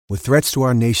With threats to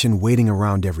our nation waiting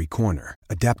around every corner,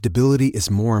 adaptability is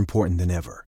more important than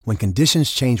ever. When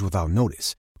conditions change without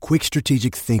notice, quick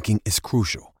strategic thinking is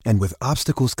crucial. And with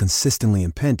obstacles consistently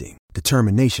impending,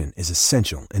 determination is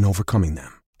essential in overcoming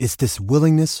them. It's this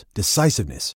willingness,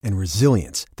 decisiveness, and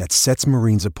resilience that sets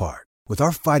Marines apart. With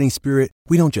our fighting spirit,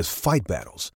 we don't just fight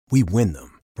battles, we win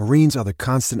them. Marines are the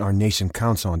constant our nation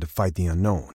counts on to fight the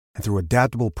unknown. And through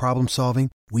adaptable problem solving,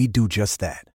 we do just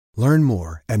that. Learn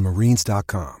more at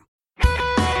marines.com.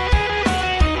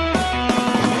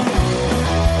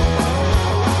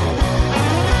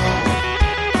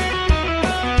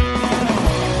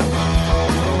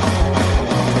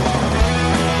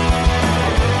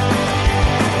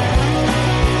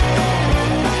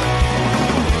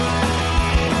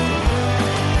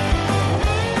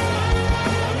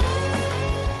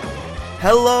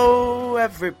 Hello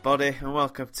everybody and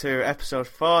welcome to episode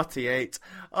 48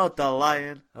 of the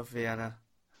Lion of Vienna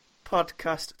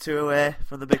podcast. 2 away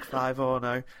from the Big 5-0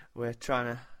 now. We're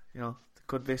trying to, there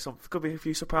could be a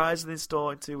few surprises in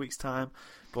store in 2 weeks' time,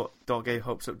 but don't get your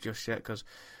hopes up just yet because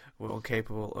we're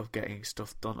incapable of getting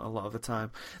stuff done a lot of the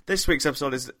time. This week's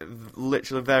episode is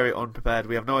literally very unprepared.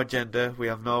 We have no agenda. We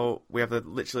have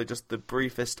literally just the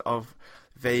briefest of,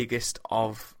 vaguest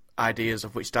of ideas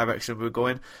of which direction we're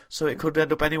going, so it could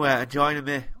end up anywhere. And joining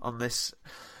me on this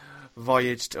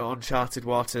voyage to uncharted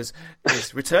waters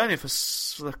is returning for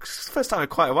the first time in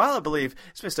quite a while, I believe.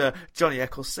 It's Mr. Johnny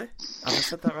Eccleston. Have I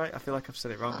said that right? I feel like I've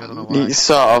said it wrong. I don't know why.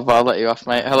 Sort of. I'll let you off,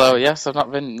 mate. Hello. Yes, I've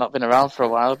not been around for a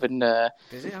while. I've been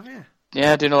busy, have you?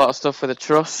 Yeah, doing a lot of stuff with the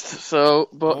trust. So,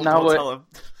 but now we're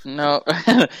now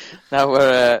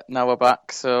we're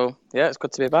back. So yeah, it's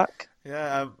good to be back.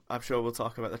 Yeah, I'm sure we'll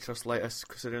talk about the trust later,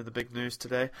 considering the big news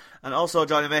today. And also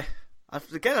joining me,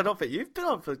 again, I don't think you've been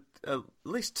on for at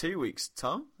least 2 weeks,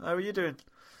 Tom. How are you doing?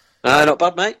 Not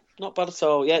bad, mate. Not bad at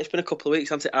all. Yeah, it's been a couple of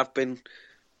weeks, hasn't it? I've been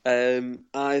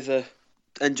either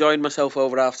enjoying myself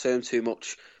over half term too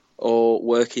much or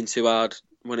working too hard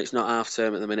when it's not half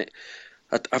term at the minute.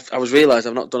 I was realised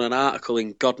I've not done an article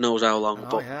in God knows how long.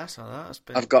 Oh yeah, I saw that. That's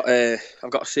big. I've got a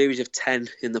series of 10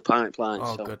 in the pipeline.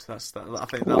 Oh, so. good. I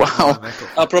think wow.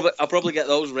 I'll probably get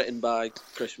those written by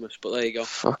Christmas. But there you go.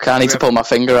 Fuck, I need to pull my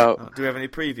finger out. Do we have any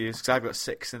previews? Because I've got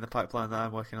 6 in the pipeline that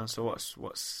I'm working on. So what's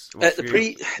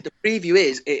the preview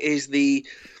is the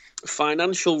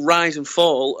financial rise and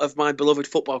fall of my beloved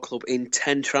football club in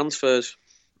 10 transfers.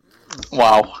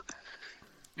 Wow.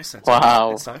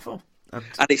 Wow. Insightful. And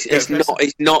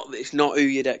it's not who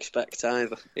you'd expect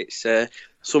either. It's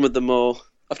some of the more.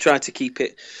 I've tried to keep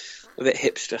it a bit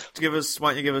hipster.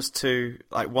 Why don't you give us two,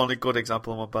 like one good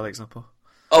example and one bad example?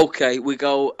 Okay, we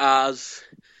go as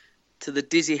to the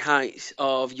dizzy heights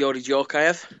of Yuri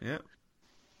Djorkaeff. Yeah.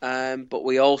 But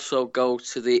we also go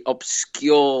to the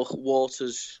obscure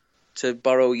waters, to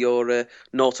borrow your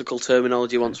nautical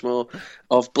terminology once more,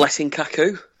 of Blessing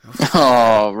Kaku.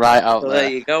 Oh, right out there. There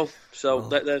you go. So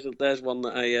there's one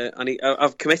that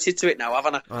I've committed to it now,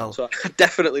 haven't I? Well, so I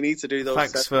definitely need to do those.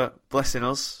 Thanks for blessing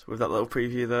us with that little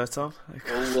preview there, Tom.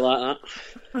 Oh, we like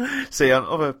that. See, on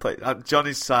other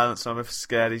Johnny's silent, so I'm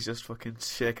scared. He's just fucking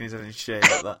shaking his head in shame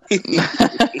at that.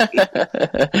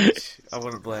 I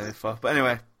wouldn't blame him for. But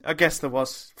anyway, I guess there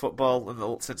was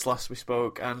football since last we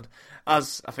spoke, and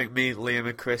as I think me, Liam,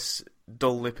 and Chris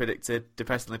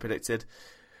depressingly predicted.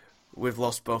 We've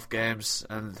lost both games,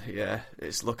 and yeah,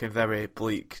 it's looking very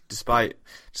bleak. Despite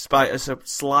a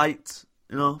slight,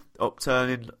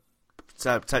 upturning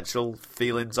potential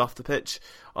feelings off the pitch,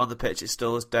 on the pitch it's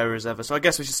still as dire as ever. So I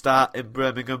guess we should start in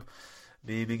Birmingham.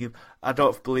 I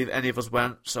don't believe any of us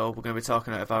went, so we're going to be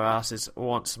talking out of our asses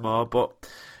once more. But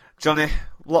Johnny,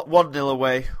 1-0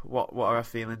 away. What are our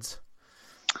feelings?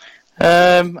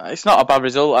 It's not a bad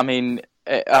result. I mean,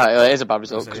 it is a bad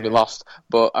result because we lost.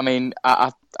 But I mean,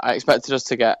 I expected us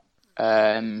to get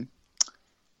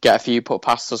a few put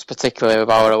past us, particularly with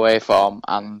our away form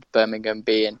and Birmingham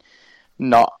being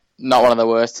not one of the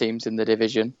worst teams in the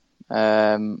division.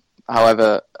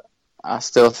 However, I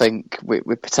still think we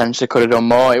potentially could have done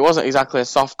more. It wasn't exactly a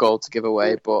soft goal to give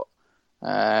away, but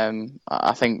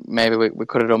I think maybe we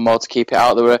could have done more to keep it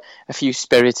out. There were a few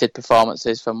spirited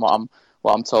performances from what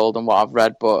I'm told and what I've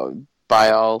read, but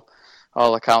by all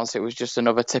accounts, it was just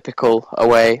another typical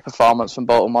away performance from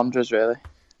Bolton Wanderers, really.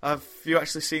 Have you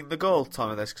actually seen the goal,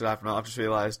 Tom, of this? Because I've not. I've just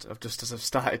realised, as I've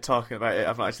started talking about it,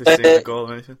 I've not actually seen the goal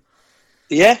or anything.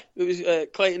 Yeah, it was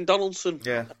Clayton Donaldson.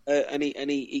 Yeah, and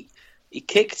he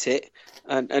kicked it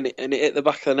and it hit the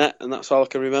back of the net, and that's all I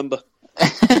can remember.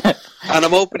 And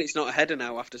I'm hoping it's not a header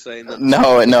now after saying that.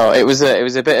 No, it was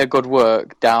a bit of good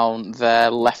work down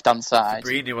their left hand side.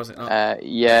 Cabrini, wasn't it?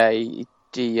 Yeah, he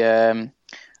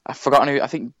I've forgotten who. I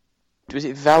think was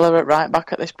it Vela at right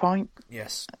back at this point?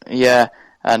 Yes. Yeah,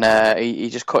 and he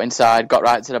just cut inside, got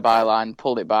right to the byline,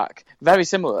 pulled it back. Very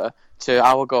similar to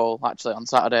our goal, actually, on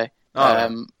Saturday.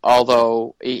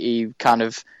 Although he kind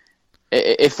of...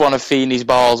 If one of Feeney's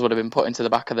balls would have been put into the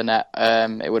back of the net,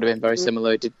 it would have been very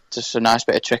similar. He did just a nice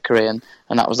bit of trickery, and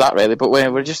that was that, really. But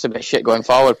we're just a bit shit going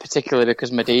forward, particularly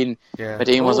because Medine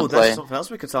wasn't playing. There's something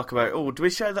else we could talk about. Oh, do we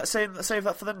save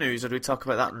that for the news, or do we talk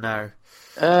about that now?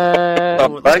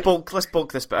 Let's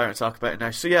bulk this bit out and talk about it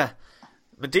now. So, yeah,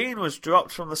 Medine was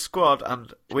dropped from the squad,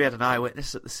 and we had an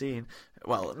eyewitness at the scene.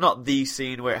 Well, not the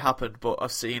scene where it happened, but a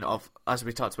scene of, as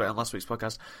we talked about on last week's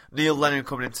podcast, Neil Lennon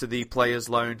coming into the players'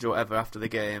 lounge or whatever after the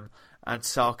game and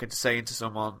saying to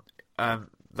someone,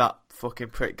 that fucking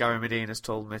prick Gary Medine has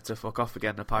told me to fuck off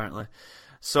again, apparently.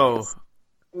 So,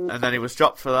 and then he was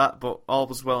dropped for that, but all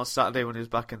was well on Saturday when he was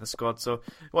back in the squad. So,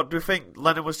 what do we think?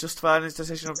 Lennon was justified in his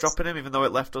decision of dropping him, even though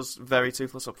it left us very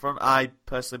toothless up front? I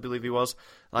personally believe he was.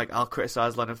 Like, I'll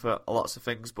criticise Lennon for lots of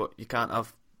things, but you can't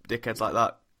have dickheads like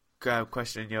that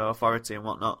questioning your authority and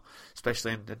whatnot,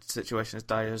 especially in a situation as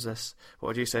dire as this. What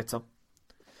would you say, Tom?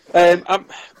 To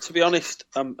be honest,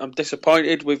 I'm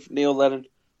disappointed with Neil Lennon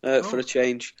for a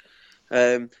change.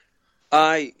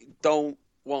 I don't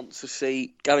want to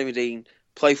see Gary Medine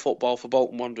play football for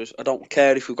Bolton Wanderers. I don't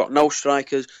care if we've got no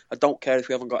strikers. I don't care if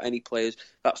we haven't got any players.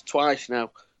 That's twice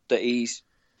now that he's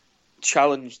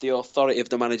challenged the authority of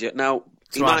the manager. Now,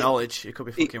 to my knowledge, it could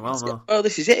be fucking well now. Oh,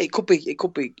 this is it. It could be,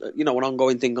 an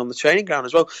ongoing thing on the training ground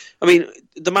as well. I mean,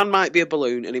 the man might be a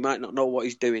balloon and he might not know what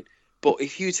he's doing. But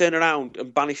if you turn around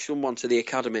and banish someone to the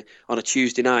academy on a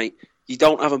Tuesday night, you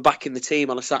don't have them back in the team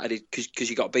on a Saturday because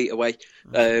you got beat away.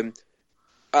 There's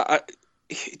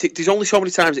only so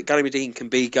many times that Gary Medine can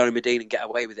be Gary Medine and get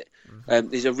away with it.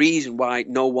 There's a reason why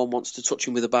no one wants to touch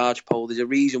him with a barge pole. There's a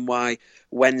reason why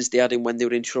Wednesday had him when they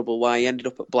were in trouble, why he ended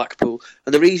up at Blackpool.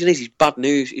 And the reason is he's bad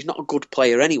news. He's not a good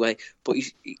player anyway, but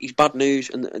he's bad news.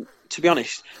 And to be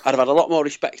honest, I'd have had a lot more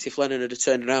respect if Lennon had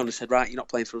turned around and said, right, you're not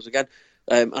playing for us again.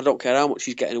 I don't care how much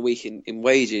he's getting a week in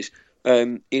wages.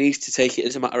 He needs to take it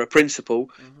as a matter of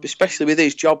principle, especially with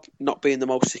his job not being the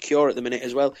most secure at the minute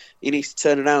as well. He needs to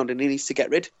turn around and he needs to get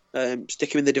rid,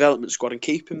 stick him in the development squad and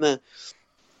keep him there.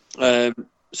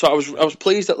 So I was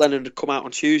pleased that Lennon had come out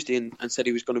on Tuesday and said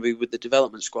he was going to be with the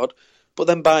development squad, but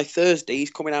then by Thursday he's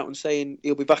coming out and saying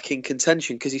he'll be back in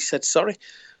contention because he said sorry.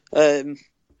 When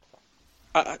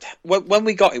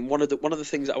we got him, one of the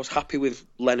things that I was happy with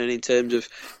Lennon in terms of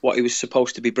what he was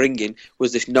supposed to be bringing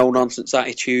was this no nonsense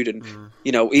attitude, and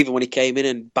even when he came in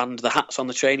and banned the hats on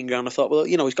the training ground, I thought, well,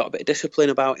 he's got a bit of discipline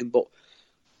about him, but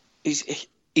he's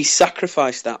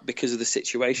sacrificed that because of the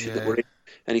situation that we're in,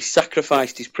 and he's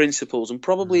sacrificed his principles and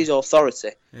probably his authority.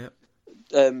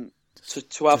 To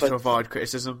avoid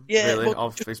criticism,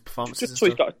 of his performances. Just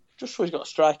so he's got a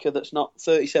striker that's not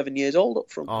 37 years old up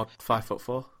front, or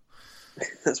 5'4".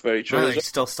 That's very true. I think he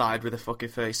still sided with a fucking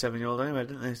 37-year-old anyway,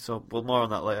 didn't he? So we'll more on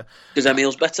that later. Because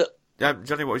Emil's better. Yeah,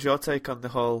 Johnny, what was your take on the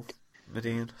whole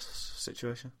Medine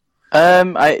situation?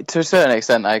 To a certain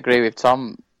extent, I agree with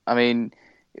Tom. I mean,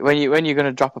 when you're going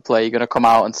to drop a player, you're going to come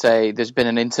out and say there's been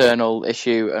an internal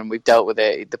issue and we've dealt with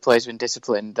it. The player's been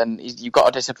disciplined. Then you've got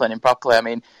to discipline him properly. I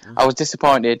mean, I was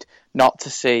disappointed not to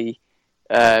see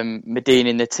Medine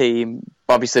in the team,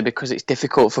 obviously because it's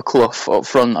difficult for Clough up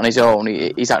front on his own.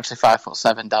 He's actually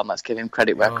 5'7", Dan. Let's give him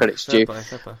credit where credit's due.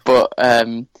 Fair play. But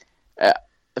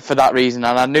for that reason,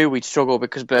 and I knew we'd struggle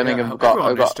because Birmingham have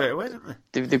got straight away, didn't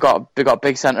they? They've got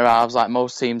big centre halves like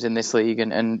most teams in this league,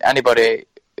 and anybody,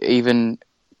 even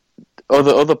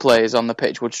other players on the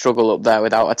pitch, would struggle up there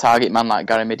without a target man like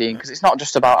Gary Medine, because it's not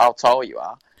just about how tall you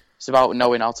are. It's about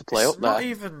knowing how to play up there. It's not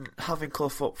even having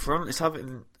Clough up front. It's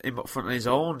having him up front on his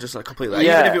own, just like completely.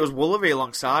 Yeah. Even if it was Woolery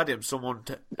alongside him, someone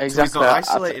exactly. So he's not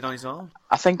isolated on his own.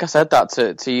 I think I said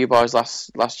that to you boys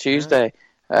last Tuesday.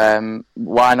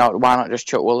 Why not just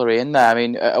chuck Woolery in there? I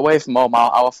mean, away from home,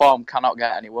 our form cannot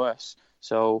get any worse.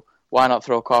 So why not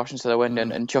throw caution to the wind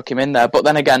and chuck him in there? But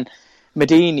then again,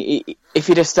 Medine, if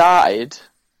he'd have started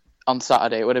on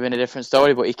Saturday, it would have been a different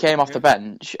story. But he came off the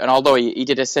bench, and although he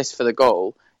did assist for the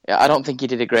goal, I don't think he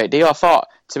did a great deal. To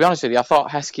be honest with you, I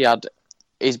thought Heskey had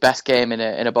his best game in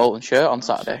a Bolton shirt on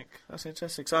Saturday. That's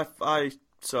interesting. So I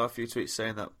saw a few tweets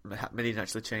saying that Medine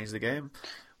actually changed the game.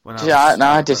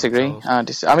 I disagree. I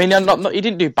mean, he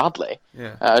didn't do badly.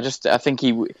 Yeah. I think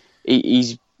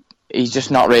he's just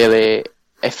not really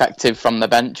effective from the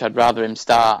bench. I'd rather him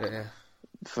start. Yeah.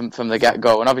 From the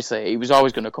get-go, and obviously he was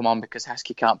always going to come on because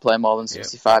Heskey can't play more than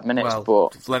 65 minutes.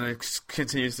 But Lennon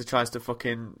continues to try to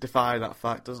fucking defy that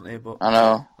fact, doesn't he? But I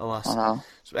know. Alas. I know.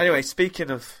 So anyway, speaking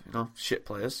of shit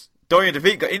players, Dorian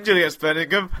Devine got injured against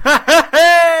Birmingham.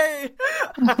 Hey!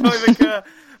 I don't even care.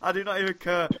 I do not even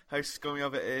care how scummy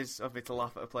of it is of me to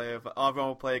laugh at a player, but our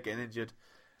wrong player getting injured.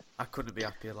 I couldn't be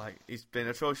happier. Like, he's been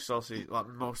atrocious all season, like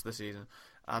most of the season,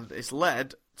 and it's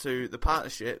led to the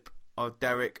partnership of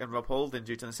Derek and Rob Holding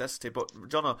due to necessity. But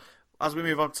Jono, as we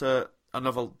move on to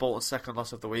another Bolton second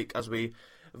loss of the week, as we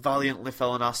valiantly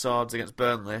fell on our swords against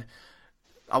Burnley,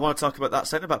 I want to talk about that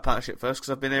centre-back partnership first, because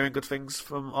I've been hearing good things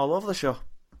from all over the show.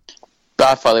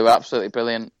 I thought they were absolutely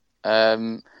brilliant.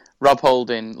 Rob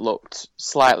Holding looked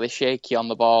slightly shaky on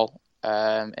the ball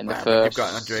in the first. You've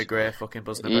got Andre Gray fucking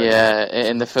buzzing about. Yeah,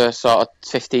 in the first sort of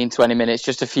 15-20 minutes,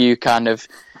 just a few kind of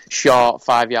short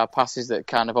 5-yard passes that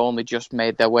kind of only just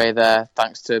made their way there,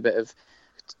 thanks to a bit of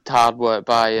hard work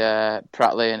by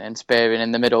Pratley and Spearing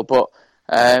in the middle. But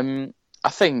I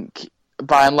think,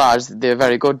 by and large, they're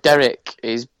very good. Derek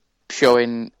is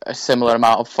showing a similar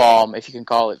amount of form, if you can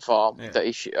call it form, that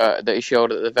he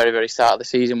showed at the very, very start of the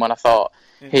season, when I thought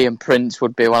he and Prince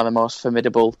would be one of the most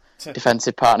formidable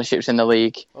defensive partnerships in the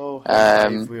league. We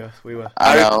were.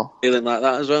 I know, feeling like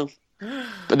that as well.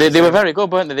 But they were very good,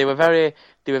 weren't they? They were very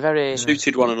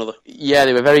suited one another. Yeah,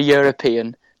 they were very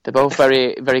European. They're both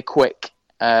very, very quick.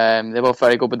 They're both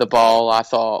very good with the ball. I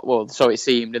thought, well, so it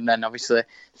seemed, and then obviously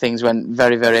things went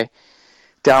very, very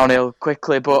downhill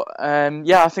quickly. But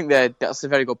I think that's a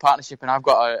very good partnership, and I've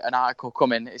got an article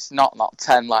coming. It's not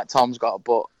 10 like Tom's got,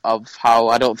 but of how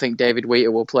I don't think David Wheater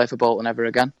will play for Bolton ever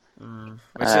again.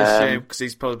 Which is a shame, because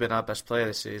he's probably been our best player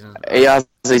this season. He has,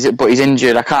 but he's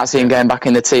injured. I can't see him getting back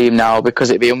in the team now, because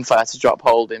it'd be unfair to drop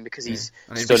Holding, because he's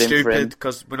stood in for him. Stupid,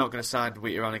 because we're not going to sign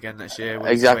Wheater on again next year.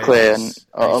 Exactly, and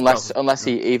unless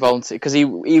he volunteered, because he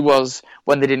was,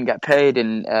 when they didn't get paid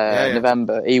in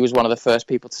November, he was one of the first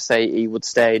people to say he would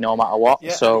stay no matter what.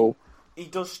 Yeah, so he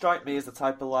does strike me as the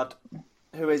type of lad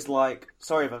who is like,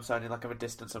 sorry if I'm sounding like I'm a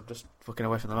distance, I'm just fucking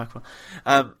away from the microphone.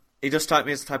 He does strike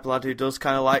me as the type of lad who does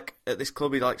kind of like, at this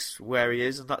club, he likes where he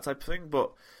is and that type of thing,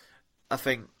 but I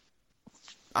think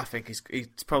he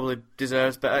probably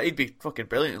deserves better. He'd be fucking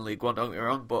brilliant in League One, don't get me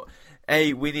wrong, but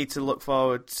we need to look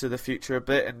forward to the future a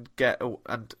bit and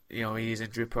he's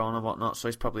injury prone and whatnot, so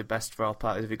he's probably best for all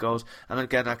parties if he goes. And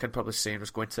again, I can probably see him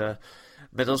just going to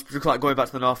Middlesbrough, like going back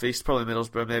to the North East, probably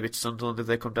Middlesbrough, maybe to Sunderland if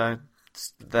they come down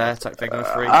there, type thing,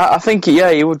 free. I think,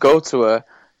 he would go to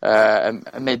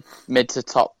a mid to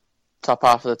top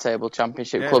half of the table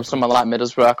championship club, somewhere like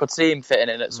Middlesbrough. I could see him fitting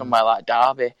in at somewhere like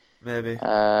Derby. Maybe.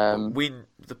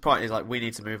 The point is, like, we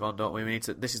need to move on, don't we?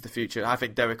 This is the future. I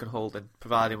think Derek and Holding,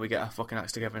 providing we get our fucking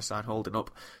acts together and sign Holding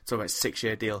up to a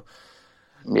 6-year deal.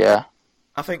 Yeah.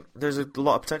 I think there's a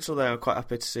lot of potential there. I'm quite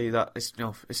happy to see that.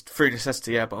 It's through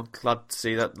necessity, but I'm glad to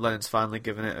see that Lennon's finally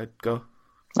given it a go.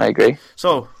 I agree.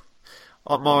 So,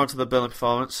 more onto the Burnley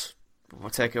performance.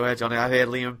 We'll take it away, Johnny. I hear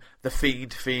Liam, the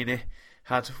Fiend Feeney,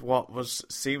 had what was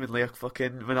seemingly a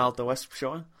fucking Ronaldo-esque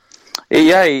showing.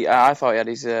 I thought he had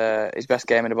his best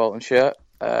game in a Bolton shirt.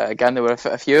 Again, there were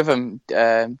a few of them.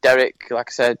 Derek, like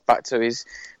I said, back to his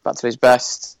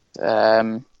best.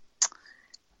 Who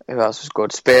else was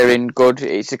good? Spearing, good.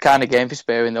 It's the kind of game for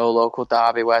Spearing, the local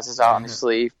derby, wears his heart on his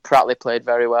sleeve. Pratley played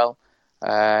very well.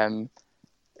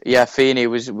 Feeney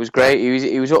was great.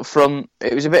 He was up front.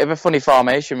 It was a bit of a funny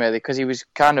formation, really, because he was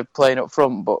kind of playing up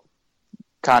front, but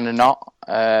kind of not.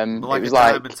 Like it was a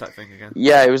diamond type thing again.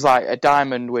 Yeah, it was like a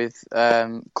diamond with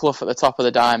Clough at the top of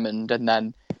the diamond, and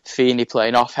then Feeney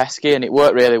playing off Heskey, and it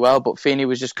worked really well. But Feeney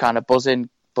was just kind of buzzing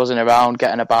around,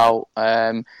 getting about,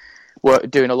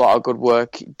 doing a lot of good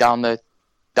work down the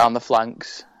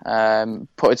flanks,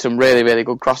 putting some really, really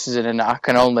good crosses in. And I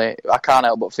can't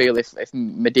help but feel if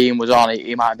Medine was on,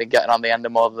 he might have been getting on the end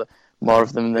of more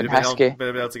of them than Heskey.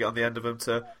 Been able to get on the end of them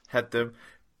to head them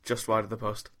just wide of the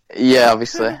post. Yeah,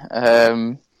 obviously.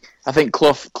 I think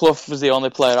Clough was the only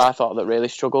player I thought that really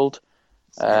struggled.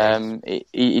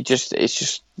 It's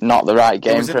just not the right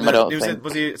game for him. I don't think.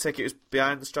 Was he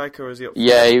behind the striker, or was he up?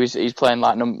 Yeah, he's playing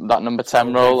like that number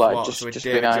 10 role, like just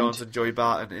David behind. Jones and Joey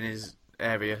Barton in his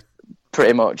area.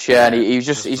 Pretty much, yeah. And he's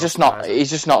just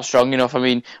not strong enough. I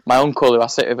mean, my uncle, who I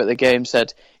sit with at the game,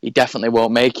 said he definitely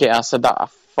won't make it. I said that I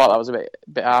thought that was a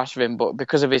bit harsh of him, but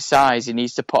because of his size, he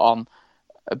needs to put on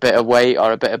a bit of weight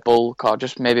or a bit of bulk, or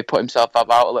just maybe put himself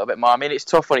about a little bit more. I mean, it's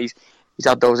tough when he's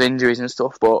had those injuries and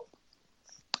stuff, but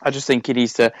I just think he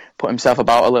needs to put himself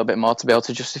about a little bit more to be able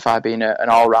to justify being an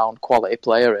all-round quality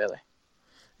player, really.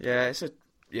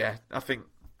 Yeah, I think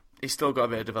he's still got a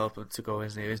bit of development to go,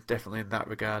 isn't he? He's definitely in that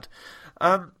regard.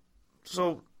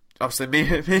 So obviously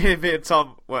me and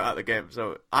Tom were at the game.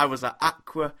 So I was at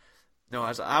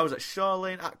I was at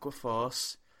Shoreline Aqua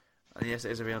Force, and yes,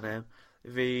 it is a real name.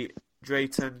 The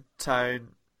Drayton Town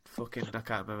fucking, I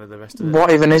can't remember the rest of it.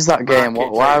 What even is that game?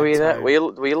 Market Why were you Drayton there?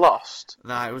 Town. Were you lost?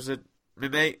 Nah, it was my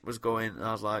mate was going, and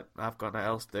I was like, I've got nothing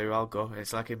else to do, I'll go.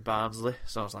 It's like in Barnsley,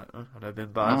 so I was like, I've never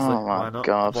been Barnsley, Oh my why not?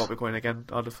 God. I won't be going again,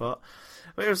 I'd have thought.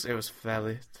 But it was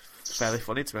fairly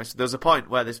funny to me. So there was a point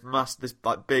where this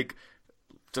like big,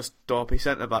 just dopey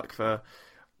centre back for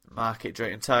Market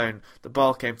Drayton Town, the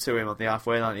ball came to him on the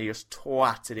halfway line, he just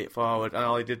twatted it forward, and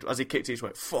all he did as he kicked it, he just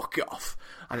went "fuck off,"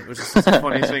 and it was just the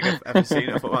funniest thing I've ever seen.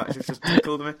 I thought that just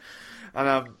tickled me,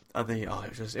 and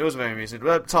it was very amusing.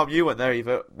 Well, Tom, you went there,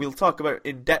 Eva. We'll talk about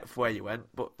in depth where you went,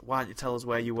 but why don't you tell us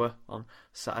where you were on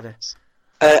Saturday?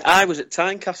 I was at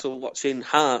Tynecastle watching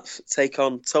Hearts take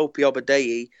on Topi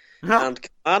Obadeyi and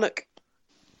Kilmarnock.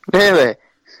 Really?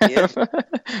 Yeah.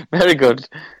 Very good.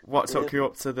 What took you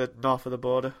up to the north of the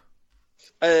border?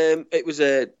 It was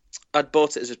I'd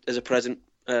bought it as a present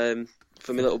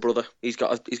for my little brother. He's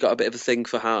got a bit of a thing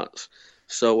for Hearts,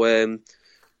 so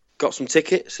got some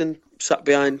tickets and sat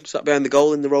behind the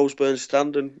goal in the Roseburn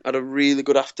stand and had a really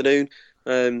good afternoon.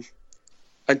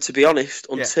 And to be honest,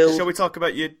 until shall we talk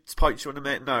about your points you want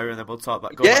to make now, and then we'll talk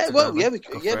about we can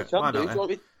do.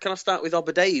 It. Can I start with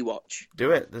Obadeyi watch?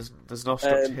 Do it. There's no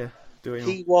structure here. Do it.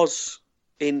 He was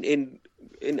in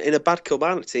a bad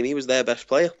Kilmarnock team. He was their best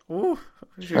player. Ooh,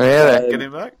 Really? get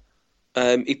him back.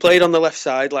 He played on the left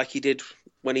side like he did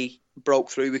when he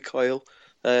broke through with Coyle.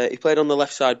 He played on the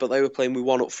left side, but they were playing with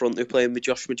one up front. They were playing with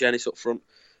Josh Magennis up front.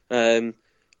 And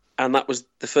that was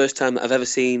the first time that I've ever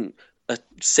seen a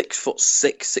 6'6",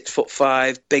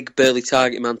 6'5", big burly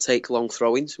target man take long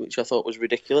throw-ins, which I thought was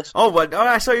ridiculous. Oh,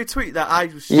 I saw you tweet that. I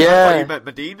thought you meant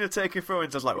Medina taking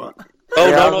throw-ins. I was like, what? Oh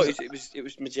Yeah, no, it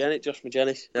was Magennis, Josh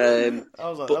Magennis. I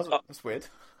was like, that's weird.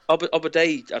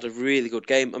 Obadeyi had a really good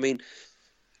game. I mean,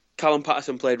 Callum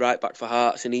Patterson played right back for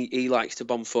Hearts, and he likes to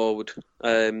bomb forward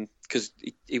because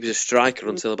he was a striker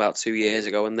until about 2 years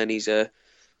ago, and then he's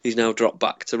now dropped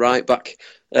back to right back.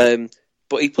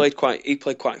 But he played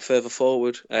quite further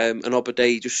forward, and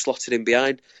Obadeyi just slotted him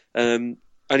behind, and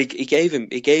he gave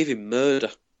him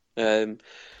murder.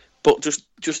 But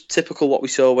just typical what we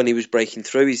saw when he was breaking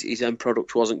through. His end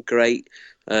product wasn't great.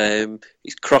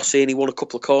 His crossing, he won a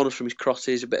couple of corners from his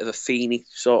crosses, a bit of a Feeney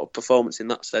sort of performance in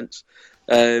that sense.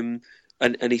 And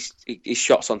his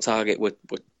shots on target were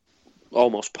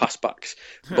almost pass backs.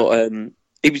 But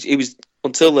he was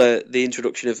until the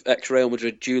introduction of ex-Real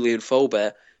Madrid Julian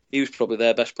Faubert, he was probably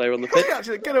their best player on the pitch.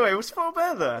 Actually, get away. Was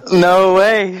Faubert there? No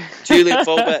way. Julian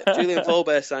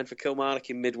Faubert signed for Kilmarnock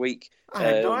in midweek. I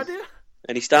had no idea.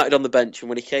 And he started on the bench, and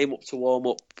when he came up to warm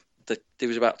up, there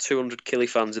was about 200 Killie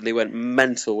fans, and they went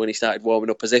mental when he started warming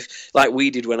up, as if like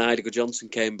we did when Heidegger Johnson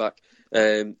came back.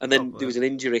 And then there was an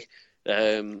injury,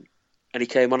 and he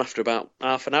came on after about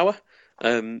half an hour.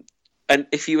 And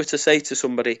if you were to say to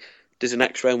somebody, there's an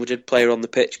ex-Real Madrid player on the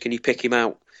pitch, can you pick him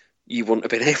out? You wouldn't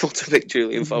have been able to pick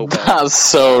Julian Faubert. That's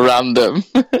so random.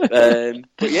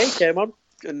 But yeah, he came on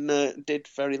and did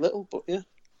very little, but yeah.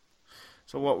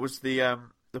 So what was the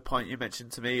point you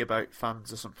mentioned to me about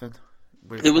fans or something?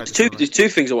 There's two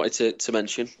things I wanted to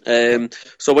mention.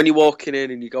 So when you're walking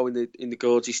in and you go in the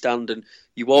Gorgie stand and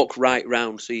you walk right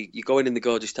round, so you go in the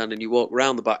Gorgie stand and you walk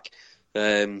round the back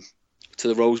to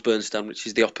the Roseburn stand, which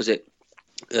is the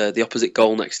opposite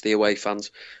goal next to the away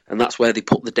fans, and that's where they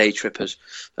put the day trippers,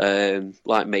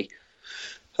 like me.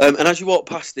 And as you walk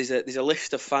past, there's a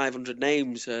list of 500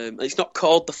 names. It's not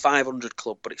called the 500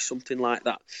 Club, but it's something like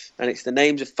that. And it's the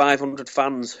names of 500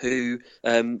 fans who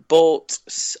bought,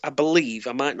 I believe,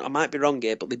 I might be wrong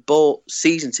here, but they bought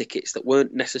season tickets that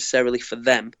weren't necessarily for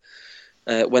them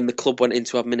when the club went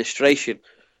into administration.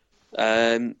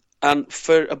 And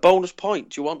for a bonus point,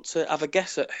 do you want to have a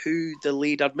guess at who the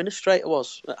lead administrator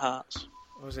was at Hearts?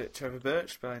 Was it Trevor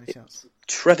Birch by any chance?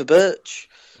 Trevor Birch.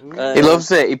 He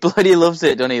loves it. He bloody loves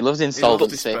it, doesn't he? He loves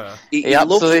insolvency. He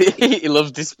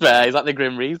loves despair. He's like the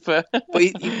Grim Reaper. But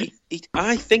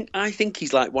I think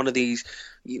he's like one of these.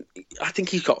 I think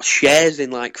he's got shares in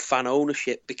like fan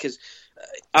ownership, because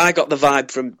I got the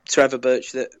vibe from Trevor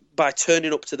Birch that by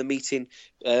turning up to the meeting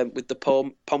with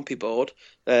the Pompey board,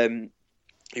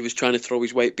 he was trying to throw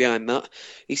his weight behind that.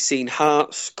 He's seen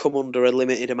Hearts come under a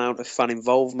limited amount of fan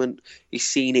involvement. He's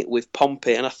seen it with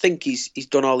Pompey, and I think he's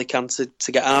done all he can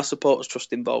to get our supporters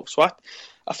trust involved. So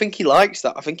I think he likes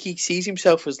that. I think he sees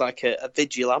himself as like a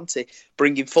vigilante,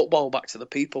 bringing football back to the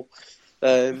people.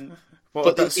 What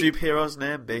would that superhero's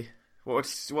name be? What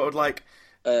would like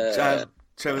Trevor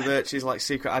Birch's like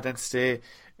secret identity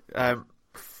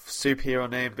superhero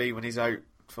name be when he's out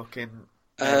fucking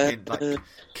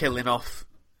killing off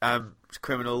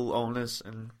criminal owners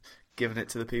and giving it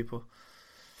to the people?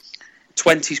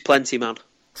 20's plenty, man.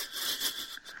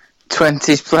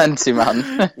 20's plenty,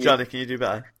 man. Johnny, can you do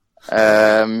better?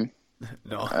 No.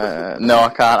 No. I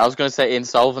can't. I was going to say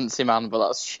insolvency, man, but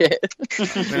that's shit.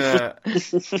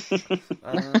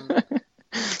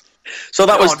 So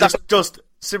that was just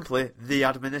simply the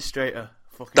administrator.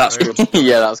 Fucking That's rude. good.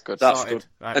 Yeah, that's good. That's Sorted. good.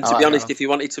 Right, And I to like be that honest, one. if you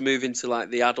wanted to move into like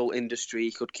the adult industry,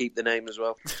 you could keep the name as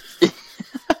well.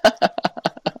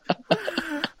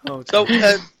 Oh,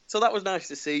 So that was nice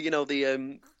to see. You know,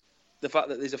 the fact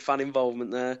that there's a fan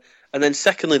involvement there, and then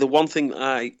secondly, the one thing that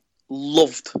I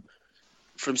loved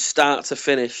from start to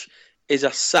finish is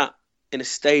I sat in a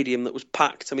stadium that was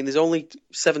packed. I mean, there's only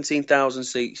 17,000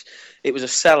 seats. It was a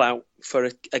sellout for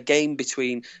a game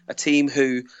between a team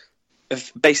who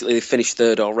have basically they've finished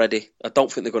third already. I don't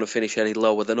think they're going to finish any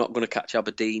lower. They're not going to catch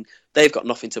Aberdeen. They've got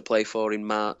nothing to play for in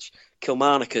March.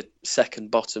 Kilmarnock are second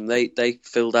bottom. They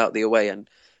filled out the away end.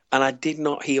 And I did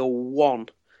not hear one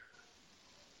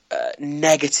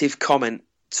negative comment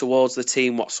towards the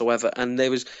team whatsoever. And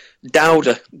there was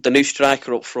Dowder, the new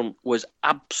striker up front, was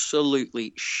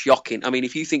absolutely shocking. I mean,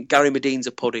 if you think Gary Madine's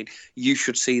a pudding, you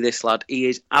should see this lad. He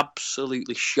is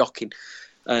absolutely shocking.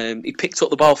 He picked up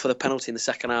the ball for the penalty in the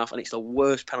second half, and it's the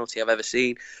worst penalty I've ever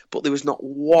seen. But there was not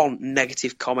one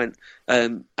negative comment,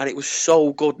 and it was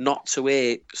so good not to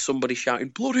hear somebody shouting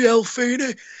 "Bloody hell,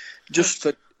 Feeney!" just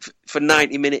for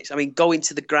 90 minutes. I mean, going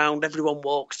to the ground, everyone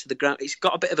walks to the ground. It's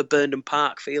got a bit of a Burnham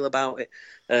Park feel about it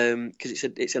because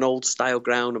it's an old style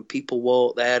ground, and people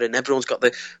walk there, and everyone's got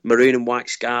the maroon and white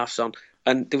scarves on,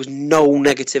 and there was no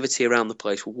negativity around the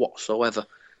place whatsoever,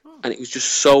 and it was just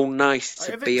so nice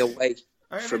to be away.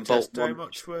 From Bolton. How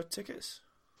much were tickets?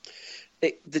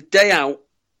 The day out,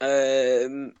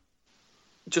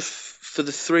 just for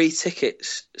the 3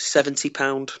 tickets,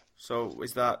 £70. So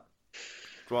is that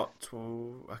what?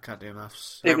 I can't do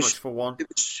maths. How much for one? It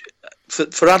was,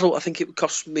 for adult, I think it would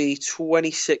cost me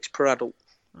 26 per adult.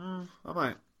 I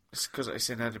might. It's because it's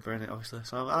in Edinburgh, isn't it, obviously.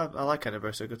 So I like Edinburgh,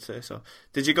 it's a good city. So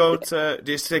did you go to? Did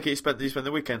you spend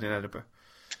the weekend in Edinburgh?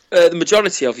 The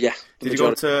majority of Did you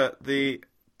go to the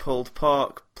Pulled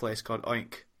Pork place called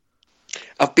Oink?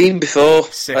 I've been before.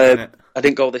 Sick, innit? I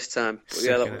didn't go this time. But Sick,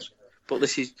 yeah, that innit? was. But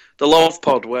this is the Love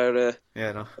Pod where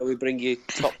Yeah, no. we bring you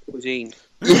top cuisine.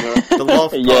 The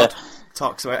Love Yeah. Pod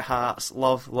talks about hearts.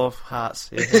 Love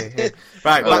hearts. Yeah.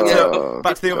 Right, back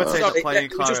to the other team that playing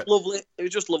it was just lovely. It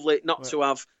was just lovely not to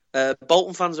have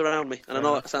Bolton fans around me. And I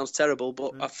know that sounds terrible,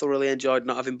 but I thoroughly enjoyed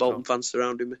not having Bolton fans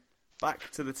surrounding me. Back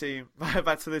to the team.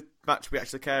 Back to the match we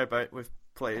actually care about with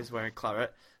players wearing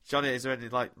claret. Johnny, is there any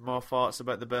more thoughts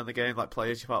about the Burnley game? Like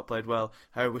players you thought played well,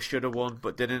 how we should have won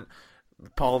but didn't.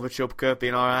 Paul Vachubka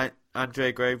being alright.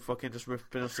 Andre Gray fucking just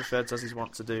ripping us to shreds as he's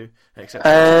wants to do.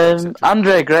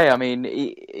 Andre Gray, I mean,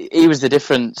 he was the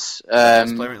difference.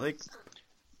 Best player in the league.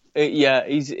 Yeah,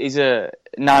 he's a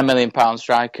 £9 million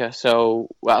striker, so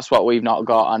that's what we've not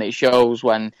got, and it shows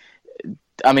when.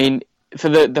 I mean, for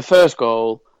the first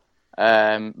goal.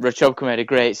 Rachubka made a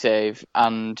great save,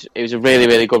 and it was a really,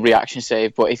 really good reaction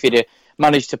save. But if he'd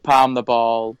managed to palm the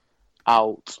ball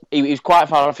out, he was quite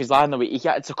far off his line. Though he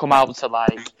had to come out to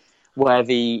where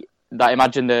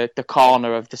imagine the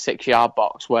corner of the 6-yard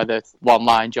box where the one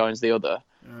line joins the other.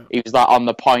 Yeah. He was on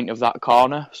the point of that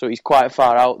corner, so he's quite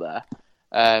far out there.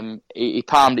 He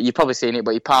palmed it. You've probably seen it,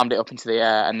 but he palmed it up into the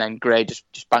air, and then Gray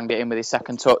just banged it in with his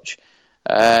second touch.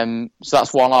 So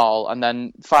that's 1-1, and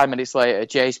then 5 minutes later,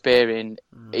 Jay Spearing,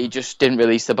 he just didn't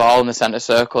release the ball in the centre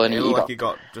circle, and he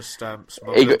got just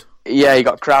smothered. He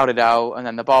got crowded out, and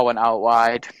then the ball went out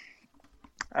wide.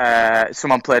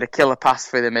 Someone played a killer pass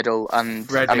through the middle, and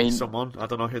Freddie, I mean, someone, I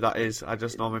don't know who that is. I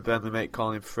just know my Burnley mate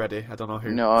calling him Freddie. I don't know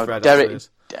who. Fred Derek is.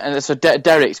 And so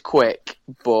Derek's quick,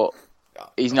 but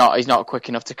he's not quick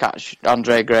enough to catch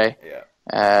Andre Gray.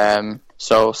 Yeah.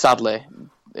 So sadly.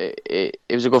 It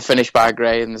was a good finish by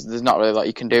Gray, and there's not really a lot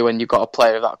you can do when you've got a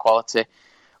player of that quality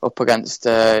up against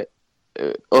us,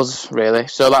 really.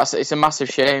 So it's a massive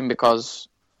shame because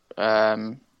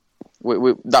that's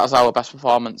our best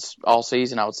performance all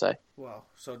season, I would say. Wow,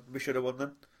 so we should have won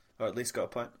then, or at least got a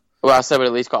point. Well, I said we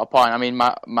at least got a point. I mean,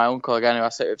 my uncle again,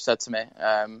 who said to me,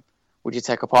 "Would you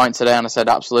take a point today?" And I said,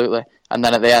 "Absolutely." And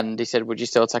then at the end, he said, "Would you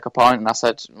still take a point?" And I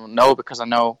said, "No, because I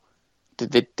know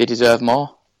they deserve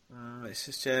more." It's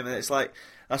a shame. It's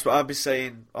that's what I've been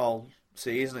saying all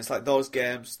season. It's like those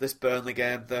games, this Burnley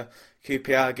game, the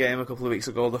QPR game a couple of weeks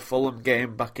ago, the Fulham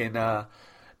game back in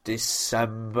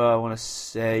December, I want to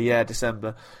say,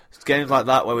 December. It's games like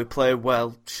that where we play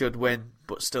well, should win,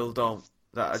 but still don't.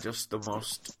 That are just the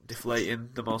most deflating,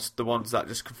 the ones that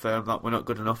just confirm that we're not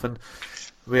good enough and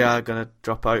we are going to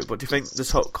drop out. But do you think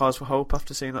there's cause for hope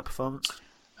after seeing that performance?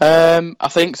 I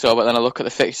think so, but then I look at the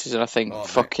fixtures and I think,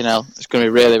 fucking hell, it's going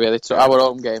to be really, really tough. Our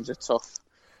home games are tough.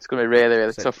 It's going to be really,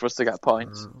 really tough for us to get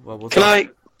points. Can I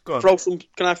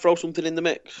throw something in the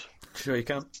mix? Sure you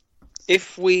can.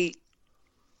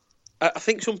 I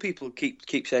think some people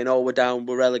keep saying, "Oh, we're down,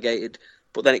 we're relegated,"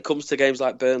 but then it comes to games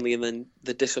like Burnley, and then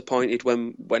they're disappointed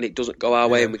when it doesn't go our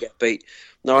way and we get beat.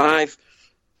 Now I've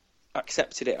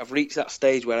accepted it. I've reached that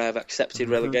stage where I've accepted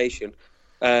relegation.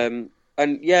 And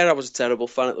yeah, I was a terrible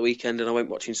fan at the weekend, and I went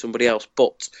watching somebody else.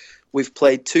 But we've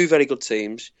played two very good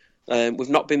teams. We've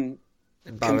not been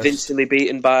convincingly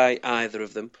beaten by either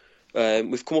of them.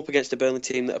 We've come up against a Burnley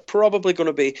team that are probably going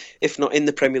to be, if not in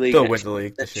the Premier League, they'll win the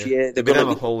league this year. They're going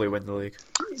to wholly win the league.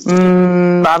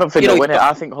 I don't think they'll win it.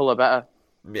 I think Hull are better.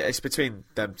 Yeah, it's between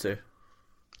them two.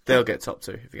 They'll get top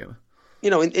two if you get me.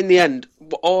 In the end,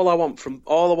 all I want from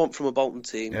a Bolton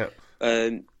team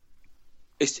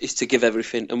is to give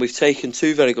everything. And we've taken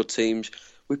two very good teams.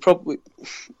 We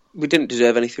didn't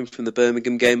deserve anything from the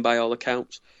Birmingham game by all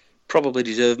accounts. Probably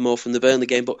deserve more from the Burnley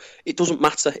game, but it doesn't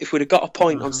matter. If we'd have got a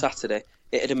point on Saturday,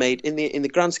 it'd have made in the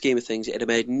grand scheme of things, it'd have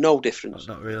made no difference.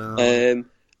 Not really.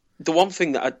 The one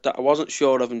thing that I wasn't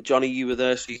sure of, and Johnny, you were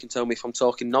there, so you can tell me if I'm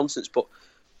talking nonsense, but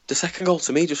the second goal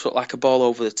to me just looked like a ball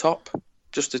over the top,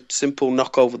 just a simple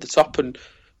knock over the top, and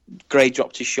Gray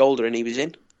dropped his shoulder and he was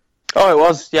in. Oh, it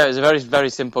was. Yeah, it was a very, very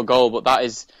simple goal, but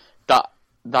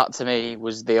that to me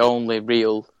was the only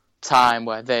real time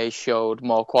where they showed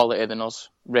more quality than us,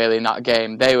 really, in that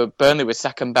game. Burnley was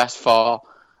second best for,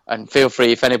 and feel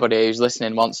free if anybody who's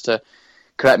listening wants to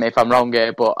correct me if I'm wrong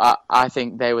here, but I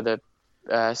think they were the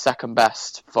second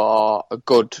best for a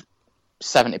good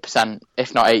 70%,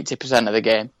 if not 80% of the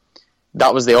game.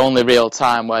 That was the only real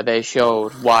time where they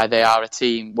showed why they are a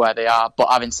team where they are.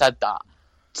 But having said that,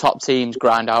 top teams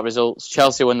grind out results.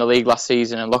 Chelsea won the league last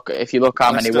season, and if you look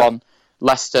how many won.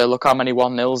 Leicester, look how many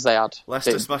 1-0s they had.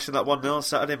 Leicester smashing that 1-0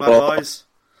 Saturday, my boys.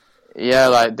 Yeah,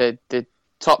 like the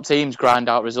top teams grind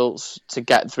out results to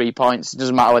get 3 points. It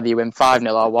doesn't matter whether you win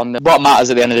 5-0 or 1-0. What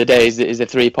matters at the end of the day is the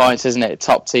 3 points, isn't it?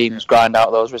 Top teams grind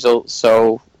out those results.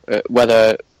 So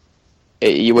whether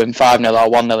you win 5-0 or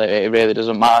 1-0, it really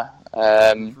doesn't matter.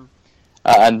 And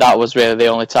that was really the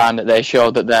only time that they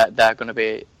showed that they're going to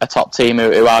be a top team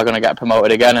who are going to get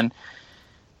promoted again. And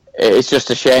it's just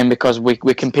a shame because we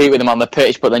compete with them on the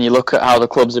pitch, but then you look at how the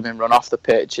clubs have been run off the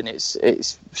pitch, and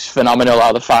it's phenomenal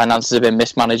how the finances have been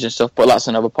mismanaged and stuff. But that's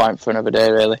another point for another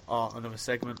day, really. Or another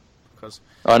segment,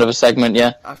 another segment,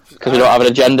 yeah. Because we don't have an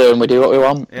agenda and we do what we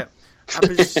want. Yeah. Have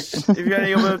you got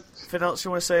any other thing else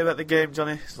you want to say about the game,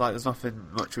 Johnny? It's like there's nothing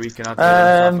much we can add.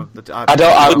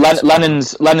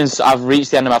 Lennon's. I've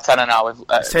reached the end of my tenor now with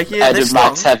Ed of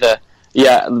Max Heather.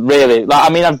 Yeah, really.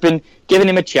 I've been giving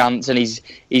him a chance, and he's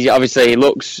obviously he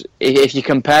looks. If you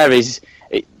compare it's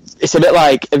a bit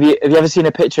like have you ever seen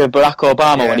a picture of Barack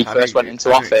Obama when he first went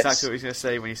into office? Exactly what he was going to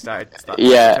say when he started.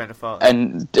 Trying to follow.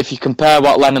 And if you compare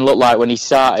what Lennon looked like when he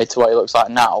started to what he looks like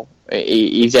now,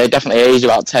 he's definitely aged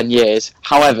about 10 years.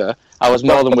 However, I was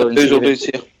more than willing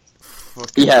to.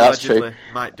 Yeah, that's true.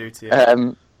 Might do to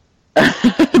you.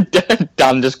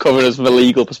 Dan just covered us from a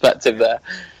legal perspective there.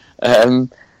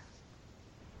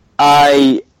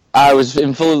 I was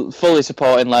fully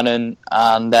supporting Lennon,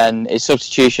 and then his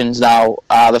substitutions now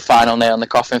are the final nail in the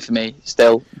coffin for me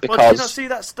still. Because did you not see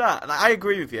that stat? And I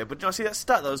agree with you, but did you not see that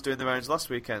stat that was doing the rounds last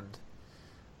weekend?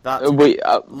 That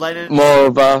Lennon, more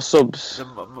of our subs.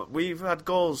 We've had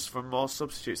goals from more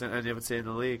substitutes than any other team in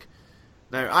the league.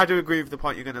 Now, I do agree with the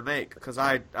point you're going to make, because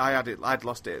I'd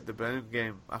lost it at the Birmingham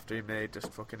game after he made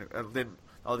just fucking the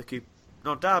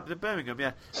Birmingham,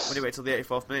 yeah. When he waited till the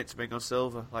 84th minute to bring on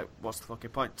Silva, like, what's the fucking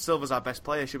point? Silva's our best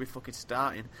player, should be fucking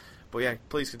starting. But yeah,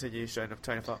 please continue showing up,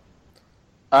 train of thought.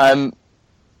 I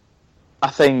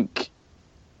think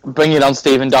bringing on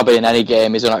Stephen Dobbie in any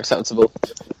game is unacceptable.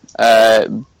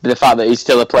 The fact that he's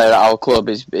still a player at our club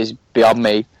is beyond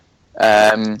me.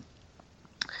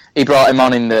 He brought him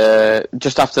on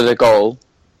just after the goal,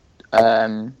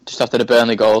 just after the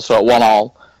Burnley goal, so at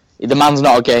 1-1. The man's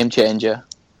not a game changer.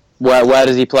 Where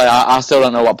does he play? I still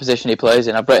don't know what position he plays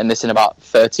in. I've written this in about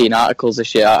 13 articles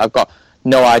this year. I've got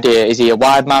no idea. Is he a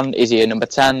wide man? Is he a number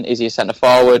 10? Is he a centre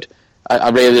forward?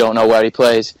 I really don't know where he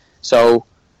plays. So,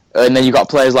 and then you've got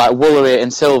players like Woolery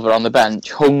and Silva on the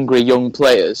bench, hungry young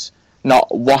players, not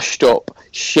washed up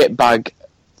shitbag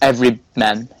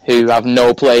everymen who have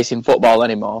no place in football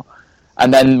anymore.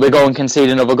 And then we go and concede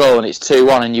another goal and it's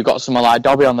 2-1, and you've got someone like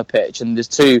Dobbie on the pitch, and there's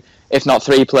 2, if not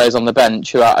 3 players on the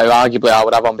bench who arguably I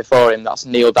would have on before him. That's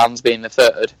Neil Dans being the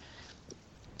third.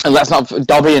 And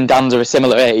Dobbie and Dans are a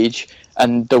similar age,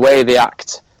 and the way they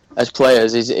act as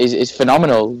players is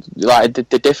phenomenal. Like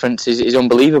the difference is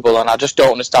unbelievable, and I just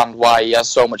don't understand why he has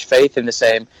so much faith in the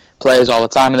same players all the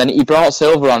time. And then he brought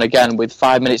Silva on again with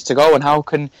 5 minutes to go, and how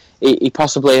can he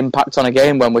possibly impact on a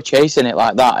game when we're chasing it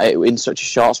like that in such a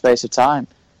short space of time?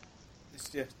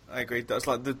 Yeah, I agree. That's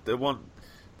like the one.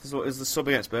 Is the sub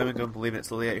against Birmingham, believing it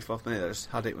till the 84th minute. That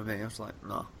just had it with me. I was like,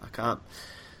 no, I can't.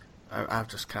 I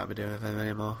just can't be doing it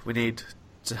anymore. We need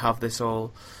to have this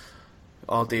ordeal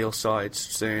sorted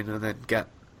soon, and then get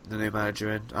the new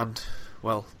manager in. And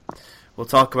well, we'll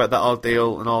talk about that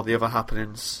ordeal and all the other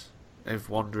happenings of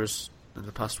Wanderers in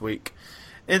the past week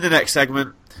in the next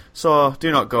segment. So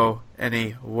do not go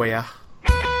anywhere.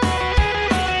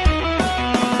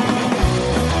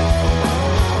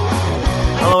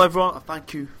 Hello everyone,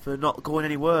 thank you for not going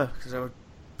anywhere, because I would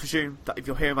presume that if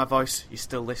you're hearing my voice, you're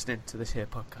still listening to this here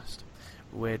podcast.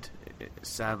 Weird, it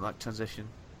sound like transition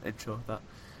intro, that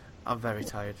I'm very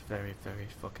tired, very, very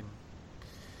fucking,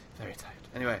 very tired.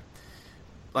 Anyway,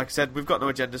 like I said, we've got no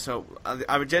agenda, so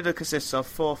our agenda consists of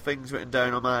 4 things written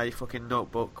down on my fucking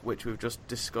notebook, which we've just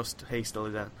discussed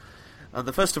hastily then. And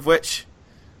the first of which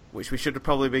we should have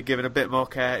probably been given a bit more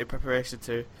care in preparation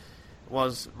to,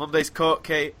 was Monday's court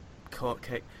case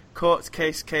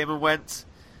came and went,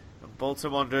 and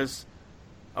Bolton Wanderers,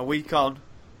 a week on,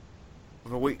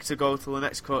 with a week to go till the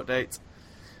next court date,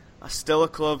 are still a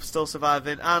club, still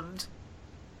surviving, and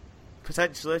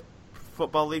potentially,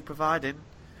 Football League providing,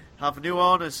 have new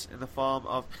owners in the form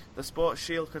of the Sports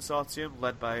Shield Consortium,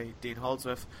 led by Dean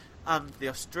Holdsworth, and the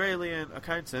Australian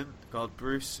accountant called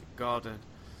Bruce Gordon.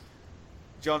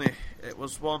 Johnny, it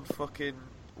was one fucking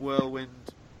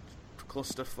whirlwind,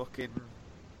 cluster fucking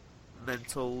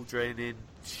mental draining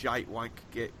shite wank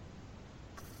get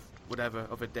whatever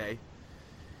of a day.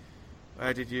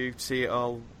 Where did you see it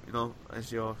all,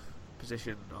 as your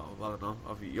position, or I don't know,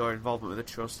 of your involvement with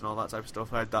the trust and all that type of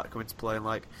stuff? How did that come into play, and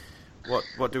like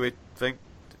what do we think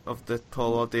of the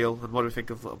whole ordeal, and what do we think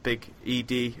of little big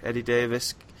Eddie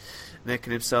Davis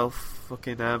making himself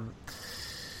fucking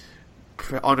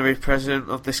honorary president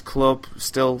of this club,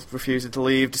 still refusing to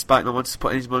leave despite not wanting to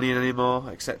put his money in anymore,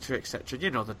 etc, etc. You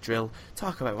know the drill.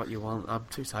 Talk about what you want. I'm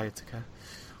too tired to care.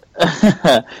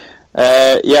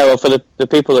 Yeah, well, for the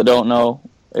people that don't know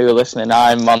who are listening,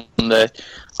 I'm on the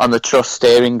trust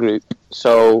steering group.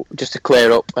 So just to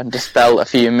clear up and dispel a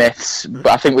few myths, but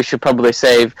I think we should probably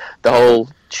save the whole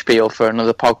spiel for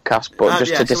another podcast. But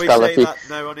just to dispel a few.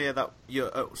 Now on here that you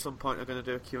at some point are going to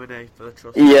do a Q&A for the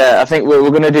trust. Yeah, I think we're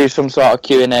going to do some sort of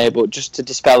Q&A, but just to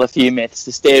dispel a few myths,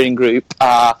 the steering group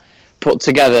are put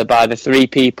together by the 3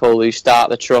 people who start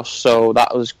the trust. So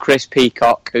that was Chris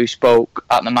Peacock, who spoke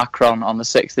at the Macron on the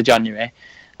 6th of January,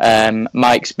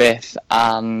 Mike Smith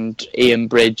and Ian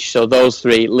Bridge. So those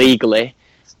 3 legally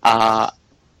are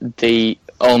the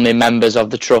only members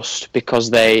of the trust because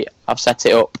they have set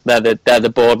it up. They're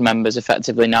the board members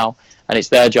effectively now, and it's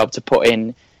their job to put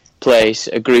in place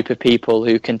a group of people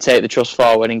who can take the trust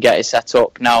forward and get it set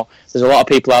up. Now, there's a lot of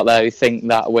people out there who think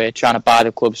that we're trying to buy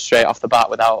the club straight off the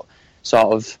bat without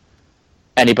sort of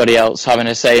anybody else having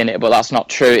a say in it, but that's not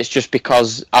true. It's just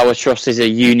because our trust is a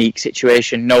unique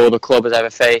situation. No other club has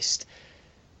ever faced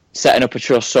setting up a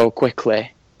trust so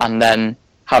quickly and then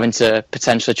having to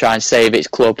potentially try and save its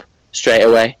club straight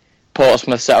away.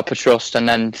 Portsmouth set up a trust and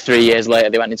then 3 years later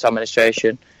they went into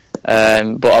administration.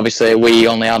 But obviously we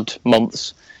only had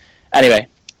months. Anyway,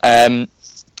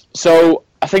 so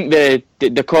I think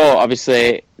the court,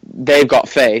 obviously, they've got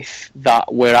faith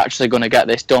that we're actually going to get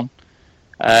this done.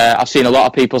 I've seen a lot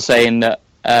of people saying that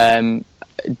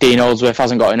Dean Holdsworth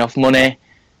hasn't got enough money.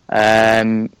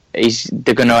 They're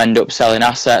going to end up selling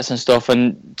assets and stuff.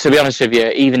 And to be honest with you,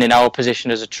 even in our position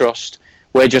as a trust,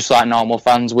 we're just like normal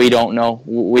fans. We don't know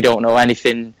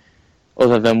anything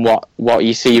other than what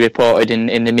you see reported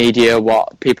in the media,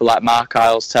 what people like Mark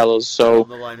Isles tell us. So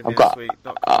I've got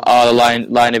the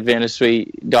line of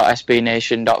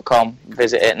VienaSuite.sbnation.com.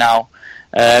 Visit it now.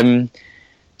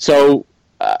 So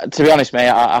to be honest, mate,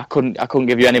 I couldn't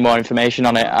give you any more information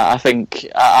on it. I think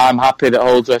I'm happy that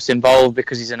Holdsworth's involved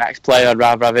because he's an ex-player. I'd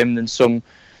rather have him than some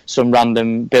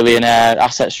random billionaire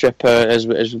asset stripper, as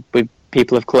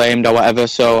people have claimed or whatever.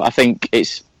 So I think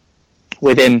it's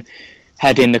with him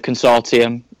heading the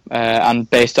consortium, and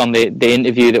based on the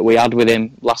interview that we had with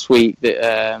him last week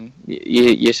that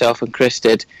yourself and Chris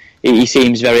did, he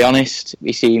seems very honest.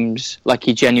 He seems like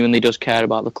he genuinely does care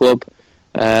about the club.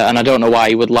 And I don't know why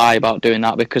he would lie about doing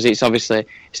that, because it's not as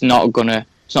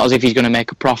if he's gonna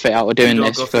make a profit out of doing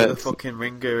this. Go for the fucking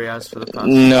ringer he has for the past.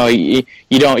 No, you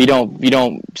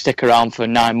don't stick around for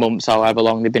 9 months, however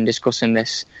long they've been discussing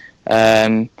this,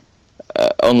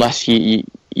 unless you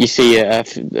see a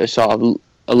sort of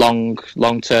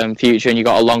long-term future and you've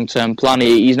got a long-term plan,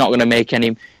 he's not going to make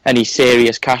any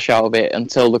serious cash out of it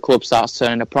until the club starts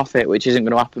turning a profit, which isn't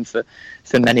going to happen for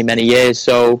many, many years.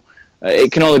 So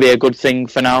it can only be a good thing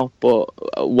for now, but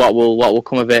what will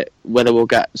come of it, whether we'll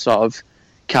get sort of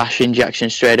cash injection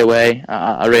straight away,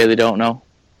 I really don't know.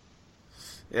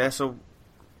 Yeah, so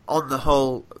on the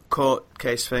whole court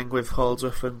case thing with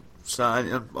Holdsworth and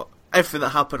signing and everything that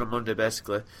happened on Monday,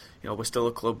 basically, we're still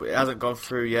a club, but it hasn't gone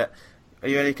through yet. Are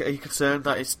you concerned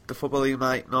that the Football League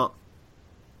might not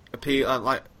appeal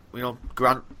and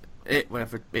grant it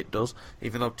whenever it does,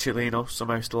 even though Chileno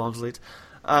somehow still owns Leeds?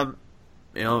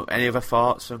 Any other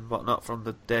thoughts and whatnot from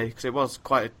the day? Because it was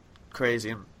quite a crazy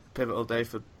and pivotal day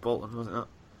for Bolton, wasn't it?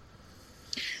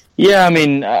 Yeah, I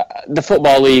mean, the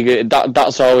Football League,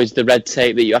 that's always the red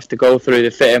tape that you have to go through, the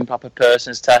fit and proper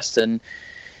persons test, and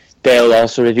they'll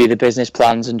also review the business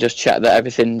plans and just check that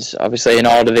everything's obviously in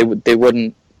order. They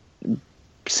wouldn't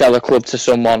sell a club to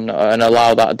someone and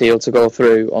allow that deal to go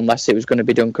through unless it was going to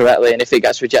be done correctly. And if it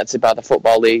gets rejected by the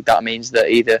Football League, that means that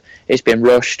either it's been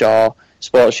rushed or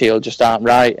Sports Shield just aren't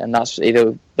right, and that's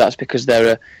because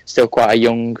they're still quite a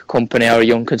young company or a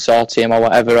young consortium or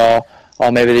whatever,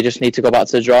 or maybe they just need to go back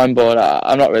to the drawing board.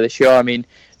 I'm not really sure. I mean,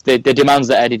 the demands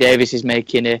that Eddie Davis is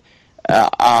making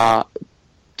are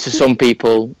to some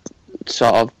people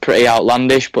sort of pretty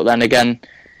outlandish, but then again,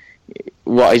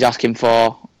 what he's asking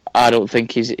for, I don't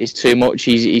think is too much.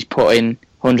 He's put in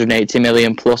 180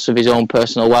 million plus of his own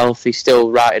personal wealth. He's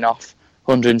still writing off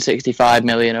 165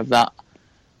 million of that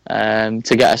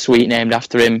to get a suite named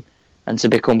after him and to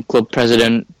become club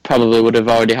president. Probably would have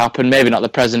already happened. Maybe not the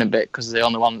president bit, because the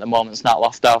only one at the moment is Nat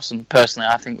Lofthouse, and personally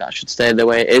I think that should stay the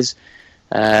way it is.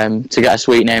 To get a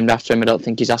suite named after him, I don't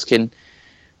think he's asking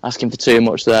for too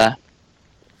much there.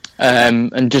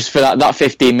 And just for that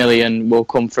 15 million will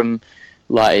come from,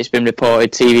 like it's been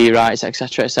reported, TV rights,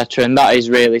 etc., etc., and that is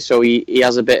really so he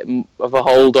has a bit of a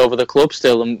hold over the club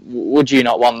still. And would you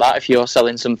not want that if you're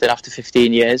selling something after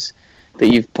 15 years that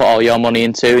you've put all your money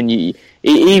into? And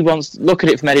he wants, look at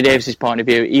it from Eddie Davis's point of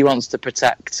view, he wants to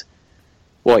protect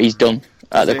what he's done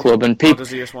at the club. And does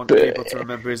he just want people to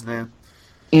remember his name?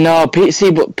 No,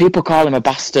 but people call him a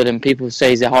bastard and people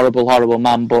say he's a horrible, horrible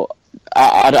man. But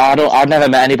I've never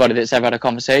met anybody that's ever had a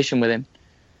conversation with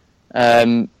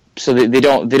him. So they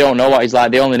don't know what he's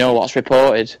like. They only know what's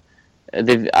reported.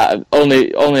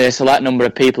 Only a select number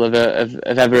of people have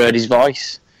ever heard his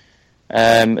voice.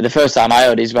 The first time I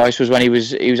heard his voice was when he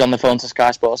was on the phone to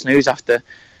Sky Sports News after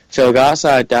Phil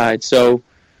Gartside died. So,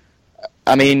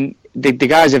 I mean, the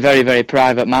guy's a very, very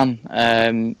private man,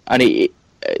 and he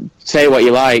say what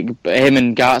you like, but him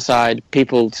and Gartside,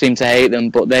 people seem to hate them,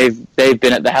 but they've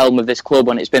been at the helm of this club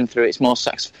when it's been through its most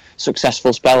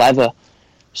successful spell ever.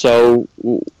 So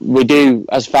we do,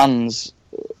 as fans,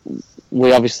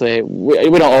 we obviously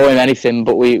we don't owe him anything,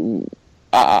 but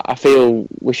I feel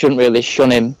we shouldn't really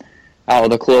shun him out of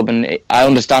the club, and I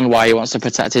understand why he wants to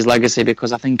protect his legacy,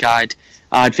 because I think I'd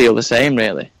feel the same,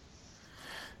 really.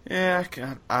 Yeah,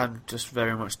 I'm just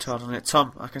very much torn on it.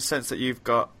 Tom, I can sense that you've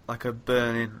got like a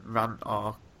burning rant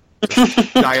or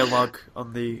just dialogue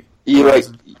on the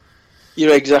horizon.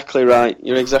 You're exactly right.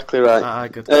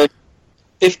 Good.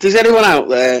 If there's anyone out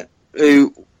there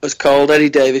who has called Eddie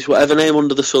Davis whatever name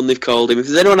under the sun they've called him, if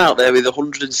there's anyone out there with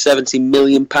 £170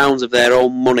 million of their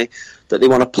own money that they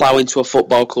want to plough into a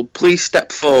football club, please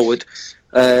step forward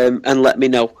and let me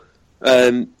know.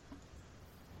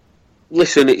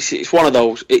 Listen, it's one of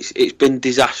those. It's been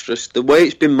disastrous. The way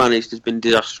it's been managed has been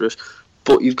disastrous.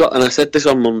 But you've got, and I said this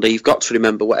on Monday, you've got to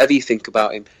remember, whatever you think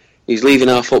about him, he's leaving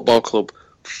our football club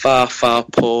far, far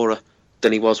poorer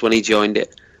than he was when he joined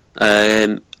it.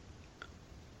 And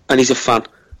he's a fan,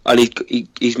 and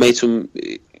he's made some.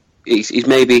 He's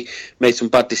maybe made some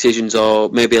bad decisions, or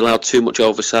maybe allowed too much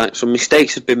oversight. Some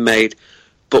mistakes have been made.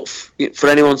 But for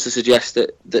anyone to suggest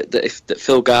that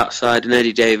Phil Gartside and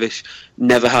Eddie Davis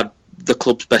never had the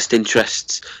club's best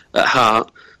interests at heart,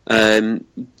 then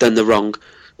they're wrong.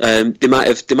 They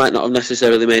might not have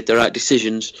necessarily made the right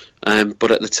decisions,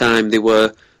 but at the time they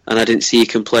were, and I didn't see you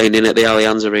complaining at the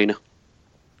Allianz Arena.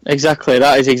 Exactly,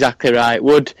 that is exactly right.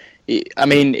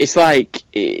 It's like,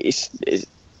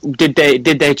 did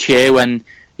they cheer when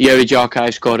Yuri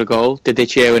Djorkaeff scored a goal? Did they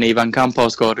cheer when Ivan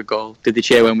Campos scored a goal? Did they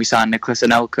cheer when we signed Nicolas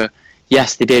Anelka?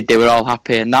 Yes, they did. They were all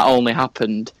happy, and that only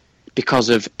happened because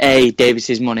of A,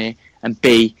 Davis's money, and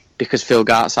B, because Phil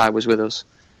Gartside was with us.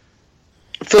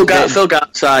 Phil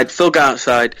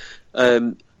Gartside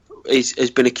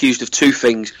has been accused of two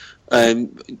things: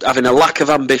 having a lack of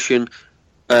ambition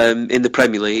in the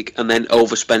Premier League and then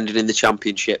overspending in the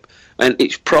Championship. And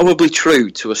it's probably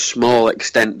true to a small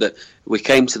extent that we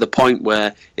came to the point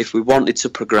where if we wanted to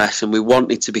progress and we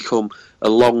wanted to become a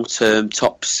long-term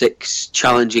top 6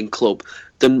 challenging club,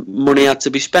 then money had to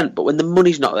be spent. But when the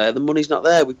money's not there, the money's not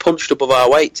there. We punched above our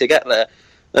weight to get there.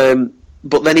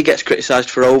 But then he gets criticised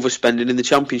for overspending in the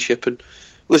Championship. And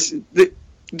listen, the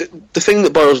thing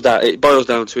that boils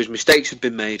down to is mistakes have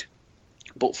been made.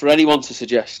 But for anyone to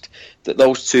suggest that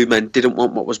those two men didn't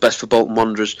want what was best for Bolton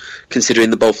Wanderers, considering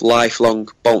they're both lifelong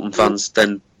Bolton fans,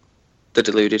 then they're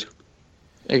deluded.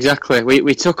 Exactly.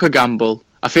 We took a gamble.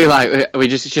 I feel like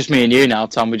it's just me and you now,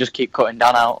 Tom. We just keep cutting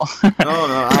Dan out.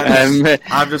 No,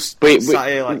 I'm just sat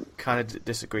here like kind of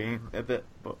disagreeing a bit.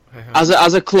 But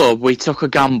as a club, we took a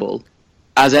gamble,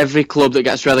 as every club that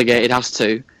gets relegated has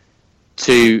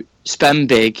to spend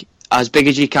big as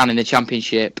you can in the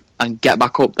Championship and get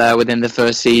back up there within the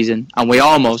first season. And we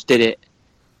almost did it.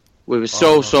 We were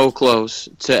so close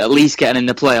to at least getting in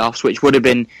the playoffs, which would have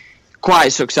been quite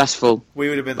successful. We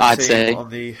would have been the team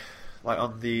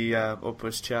on the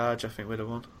upwards charge. I think we'd have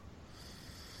won.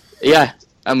 Yeah,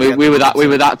 and we were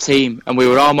that team, and we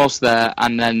were almost there,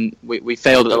 and then we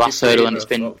failed at the last hurdle, and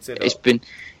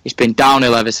it's been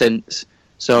downhill ever since.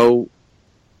 So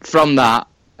from that,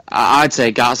 I'd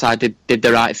say Gartside did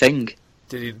the right thing.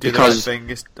 Did he do the right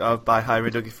thing by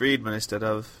hiring Dougie Freedman instead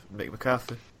of Mick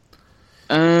McCarthy?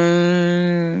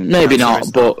 Maybe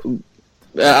not, but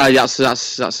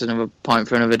that's another point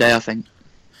for another day, I think.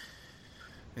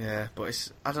 Yeah, but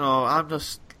I don't know.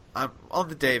 I'm on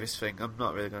the Davis thing. I'm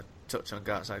not really going to touch on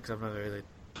Gartside because I've never really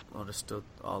understood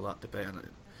all that debate on it.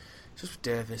 Just with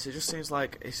Davis, it just seems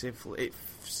like it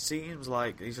seems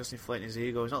like he's just inflating his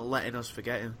ego. He's not letting us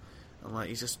forget him, and like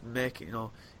he's just making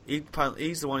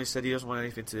he's the one who said he doesn't want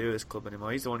anything to do with this club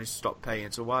anymore. He's the one who stopped paying.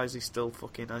 So why is he still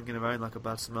fucking hanging around like a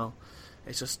bad smell?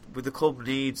 It's just with the club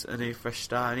needs a new fresh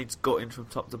start. It needs gutting from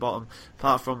top to bottom.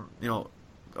 Apart from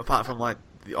like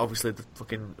obviously the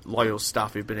fucking loyal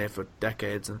staff who've been here for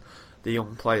decades and the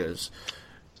young players.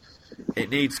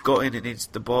 It needs gutting. It needs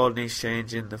the board needs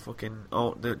changing. The fucking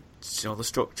the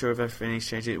structure of everything needs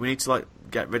changing. We need to like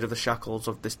get rid of the shackles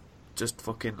of this just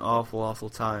fucking awful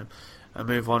time and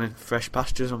move on in fresh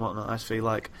pastures and whatnot. I just feel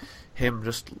like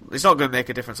it's not going to make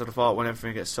a difference at all when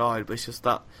everything gets sorted, but it's just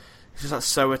that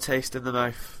sour taste in the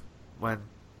mouth when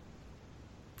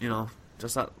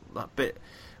just that bit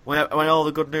when all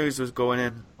the good news was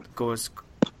was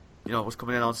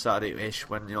coming in on Saturday-ish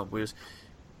when we was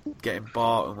getting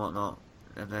bought and whatnot,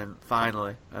 and then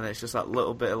finally, and it's just that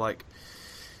little bit of like,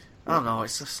 I don't know,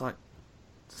 it's like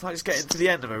just getting to the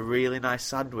end of a really nice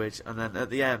sandwich, and then at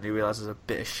the end you realise there's a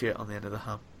bit of shit on the end of the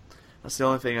ham. That's the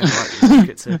only thing I can like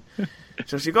it to.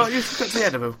 Just you got to the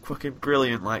end of a fucking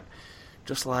brilliant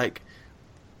just like,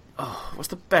 oh, what's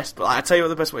the best? But I tell you what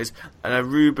the best way is: a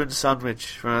Reuben sandwich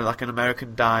from like an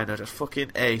American diner, just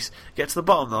fucking ace. Get to the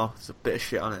bottom though, there's a bit of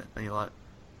shit on it, and you're like,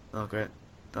 oh great,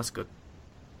 that's good.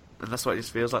 And that's what it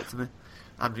just feels like to me.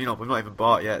 And we've not even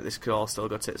bought yet. This could all still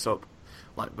go tits up.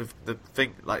 Like with the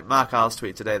thing, like Mark Isles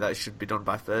tweeted today that it should be done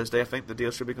by Thursday. I think the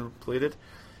deal should be completed,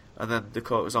 and then the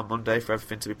quote was on Monday for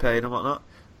everything to be paid and whatnot.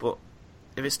 But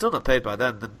if it's still not paid by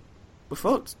then we're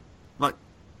fucked. Like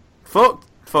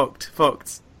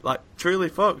fucked. Like truly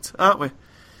fucked, aren't we?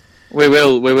 We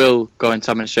will go into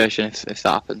administration if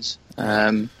that happens,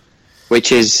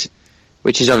 which is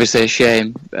obviously a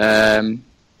shame.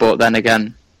 But then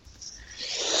again,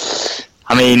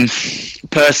 I mean,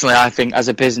 personally, I think as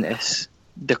a business,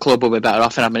 the club will be better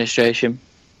off in administration.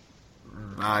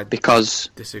 I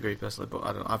disagree personally, but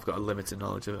I've got a limited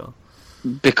knowledge of it all.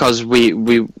 Because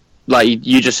we like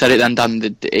you just said it then,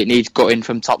 Dan. It needs gutting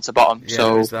from top to bottom. Yeah,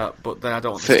 so there's that. But then I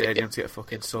don't want the stadium to get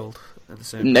fucking sold at the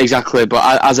same time. Exactly,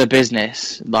 but as a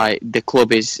business, like the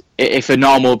club is, if a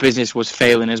normal business was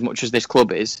failing as much as this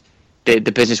club is, the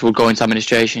business would go into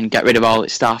administration, get rid of all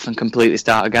its staff, and completely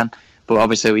start again. But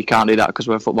obviously, we can't do that because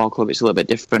we're a football club. It's a little bit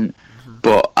different. Mm-hmm.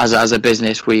 But as a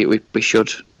business, we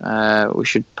should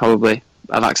probably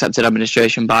have accepted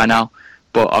administration by now.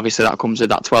 But obviously, that comes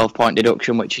with that 12-point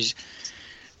deduction, which is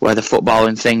where the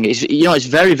footballing thing is. It's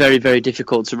very, very, very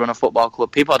difficult to run a football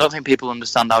club. I don't think people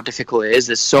understand how difficult it is.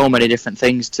 There's so many different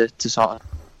things to sort of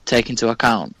take into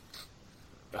account.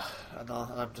 I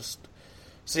know.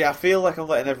 I feel like I'm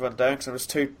letting everyone down because I'm just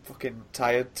too fucking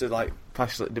tired to like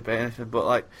passionately debate anything.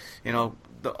 But it all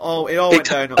went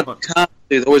down. It's hard to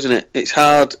do though, isn't it? It's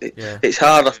hard. It's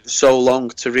hard after so long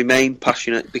to remain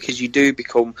passionate because you do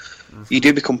become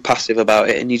passive about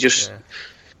it, and you just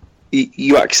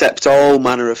you accept all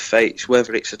manner of fates,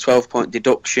 whether it's a 12-point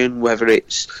deduction, whether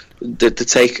it's the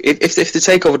take. If the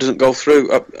takeover doesn't go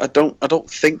through, I don't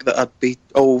think that I'd be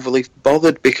overly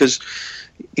bothered, because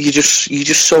you're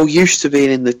just so used to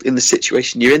being in the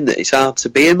situation you're in that it's hard to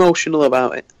be emotional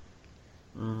about it.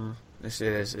 It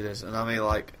is, and I mean,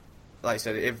 like I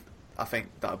said, I think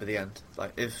that'll be the end.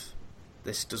 Like, if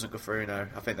this doesn't go through now,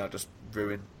 I think that'll just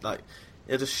ruin. Like,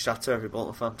 it'll just shatter every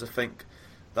Bolton fan to think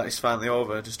that it's finally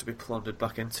over, just to be plundered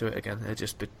back into it again. It'd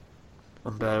just be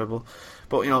unbearable.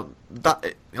 But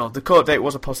the court date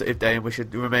was a positive day, and we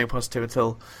should remain positive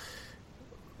until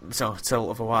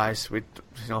otherwise we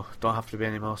don't have to be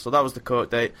anymore. So that was the court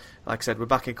date. Like I said, we're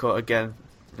back in court again.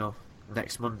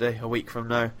 Next Monday, a week from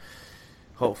now.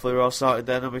 Hopefully we're all sorted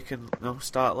then, and we can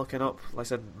start looking up. Like I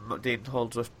said, Dean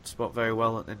Holdsworth spoke very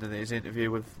well in his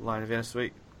interview with Lion of Vienna this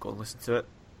week. Go and listen to it.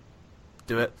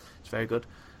 Do it. It's very good.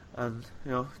 And,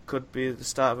 could be the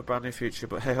start of a brand new future.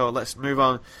 But hey ho, let's move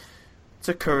on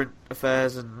to current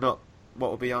affairs and not what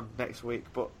will be on next week.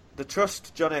 But the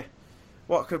Trust, Johnny,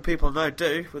 what can people now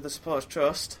do with the Supporters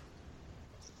Trust?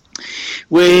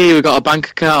 We've got a bank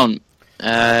account.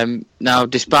 Now,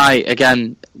 despite,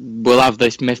 again, we'll have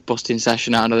this myth-busting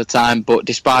session at another time, but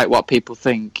despite what people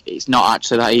think, it's not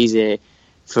actually that easy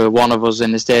for one of us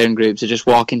in the steering group to just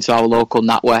walk into our local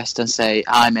NatWest and say,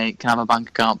 "Hi mate, can I have a bank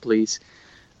account please?"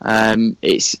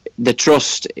 The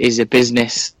Trust is a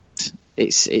business.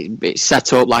 It's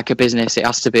set up like a business. It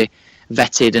has to be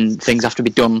vetted and things have to be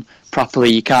done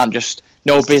properly. You can't just...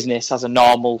 No business has a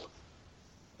normal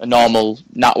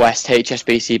NatWest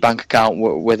HSBC bank account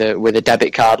with a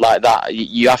debit card like that.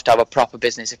 You have to have a proper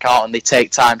business account, and they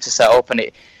take time to set up. And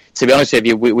to be honest with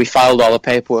you, we filed all the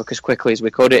paperwork as quickly as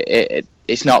we could.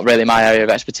 It's not really my area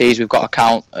of expertise. We've got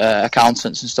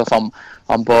accountants and stuff on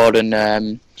board,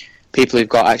 and people who've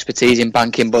got expertise in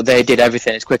banking, but they did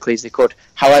everything as quickly as they could.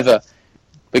 However,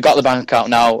 we've got the bank account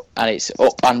now, and it's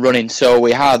up and running. So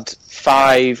we had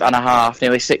 5,500,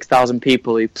 nearly 6,000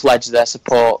 people who pledged their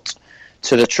support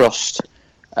to the Trust,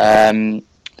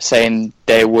 saying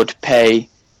they would pay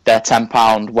their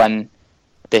 £10 when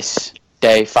this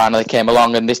day finally came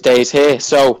along, and this day is here.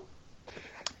 So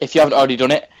if you haven't already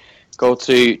done it, go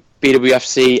to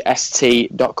bwfcst.co.uk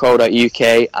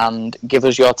and give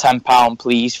us your £10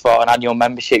 please for an annual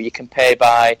membership. You can pay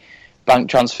by bank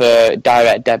transfer,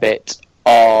 direct debit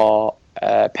or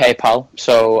PayPal.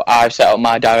 So I've set up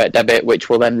my direct debit, which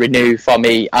will then renew for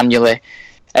me annually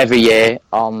every year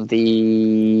on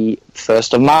the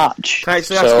 1st of March. Can I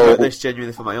actually ask about this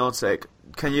genuinely for my own sake?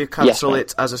 Can you cancel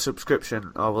it as a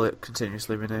subscription, or will it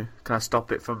continuously renew? Can I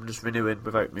stop it from just renewing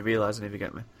without me realising, if you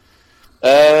get me?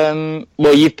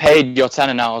 Well, you've paid your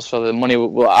tenner now, so the money...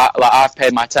 I've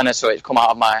paid my tenner, so it's come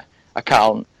out of my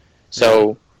account.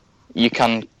 So you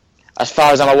can... As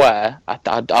far as I'm aware,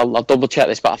 I'll double check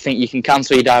this, but I think you can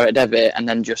cancel your direct debit and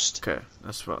then just kind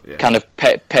of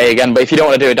pay again. But if you don't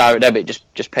want to do a direct debit,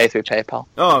 just pay through PayPal.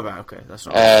 Oh right, okay, that's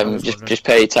not. Just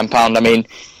pay £10. I mean,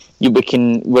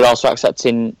 we're also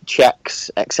accepting cheques,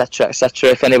 etc.,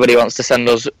 etc. If anybody wants to send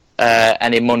us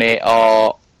any money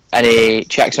or any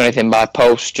cheques or anything by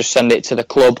post, just send it to the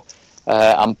club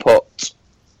and put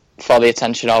for the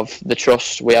attention of the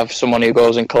Trust. We have someone who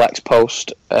goes and collects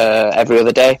post every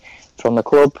other day from the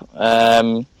club.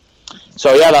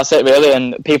 So yeah, that's it really.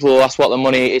 And people will ask what the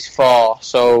money is for.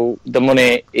 So the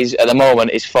money is at the moment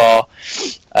is for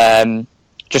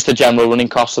just the general running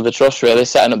costs of the Trust, really,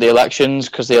 setting up the elections,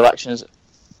 because the elections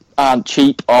aren't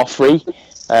cheap or free.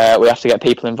 We have to get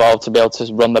people involved to be able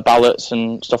to run the ballots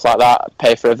and stuff like that,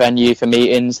 pay for a venue for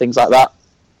meetings, things like that.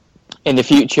 In the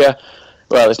future,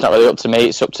 well, it's not really up to me,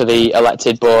 it's up to the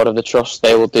elected board of the Trust.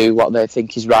 They will do what they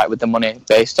think is right with the money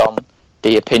based on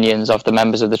the opinions of the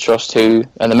members of the Trust, and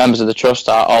the members of the Trust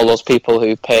are all those people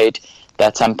who paid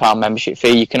their £10 membership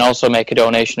fee. You can also make a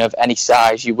donation of any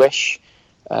size you wish,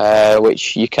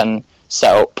 which you can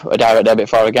set up a direct debit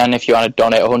for. Again, if you want to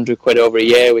donate £100 over a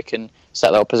year, we can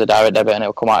set that up as a direct debit and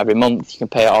it'll come out every month. You can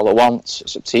pay it all at once.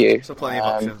 It's up to you. So plenty of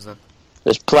options then.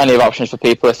 There's plenty of options for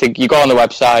people. I think you go on the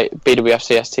website,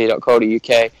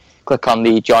 bwfcst.co.uk, click on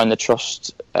the Join the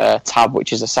Trust tab,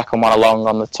 which is the second one along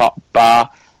on the top bar,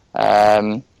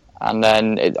 and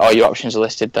then all your options are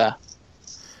listed there.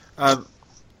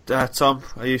 Tom,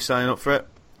 are you signing up for it?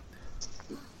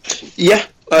 Yeah.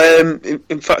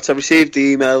 In fact, I received the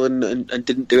email and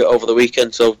didn't do it over the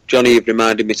weekend, so Johnny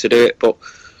reminded me to do it, but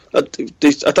I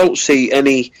don't see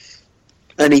any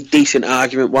decent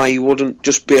argument why you wouldn't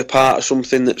just be a part of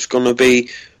something that's going to be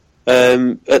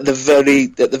at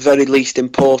the very least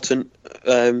important.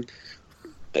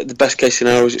 the best case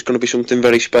scenario is it's going to be something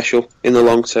very special in the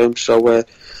long term. So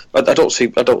I don't see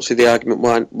the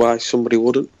argument why somebody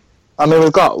wouldn't. I mean,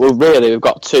 we've got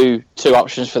two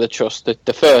options for the trust.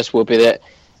 The first will be that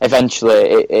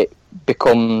eventually it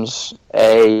becomes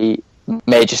a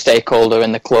major stakeholder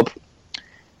in the club,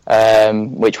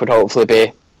 which would hopefully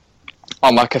be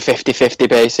on like a 50-50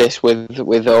 basis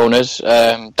with owners.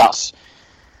 That's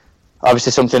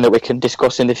obviously something that we can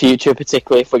discuss in the future,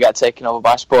 particularly if we get taken over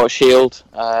by Sports Shield.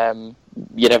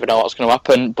 You never know what's going to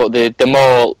happen, but the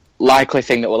more likely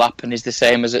thing that will happen is the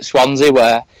same as at Swansea,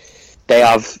 where they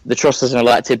have the trust as an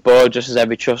elected board, just as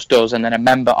every trust does, and then a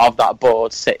member of that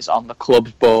board sits on the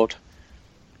club's board.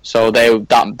 So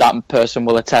that person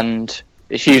will attend.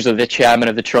 It's usually the chairman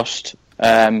of the trust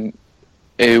who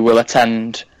will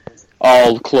attend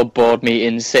all club board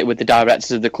meetings, sit with the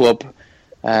directors of the club,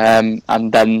 and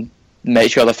then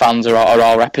make sure the fans are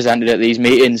all represented at these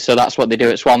meetings. So that's what they do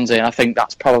at Swansea, and I think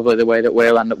that's probably the way that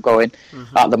we'll end up going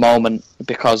at the moment,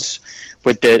 because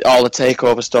with all the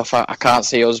takeover stuff, I can't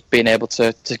see us being able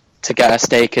to get a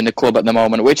stake in the club at the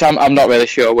moment, which I'm not really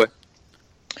sure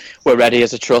we're ready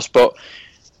as a trust, but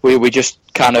we just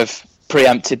kind of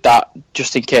preempted that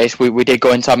just in case we did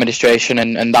go into administration,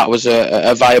 and that was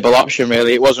a viable option.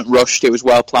 Really, it wasn't rushed, it was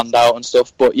well planned out and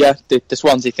stuff. But yeah, the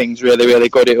Swansea thing's really, really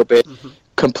good. It'll be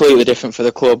completely different for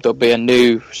the club. There'll be a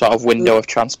new sort of window of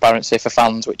transparency for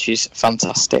fans, which is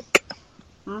fantastic.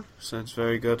 Sounds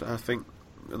very good. I think,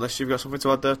 unless you've got something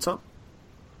to add there, Tom?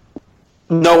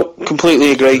 No,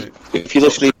 completely agree. If you're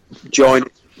listening, join.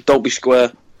 Don't be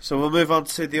square. So we'll move on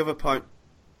to the other point.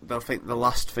 I think the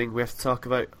last thing we have to talk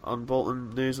about on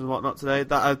Bolton news and whatnot today.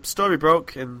 That a story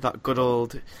broke in that good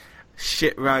old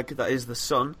shit rag that is the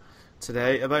Sun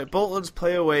today about Bolton's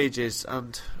player wages,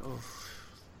 and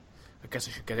I guess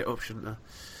I should get it up, shouldn't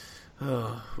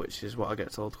I? Which is what I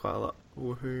get told quite a lot.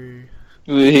 Woohoo!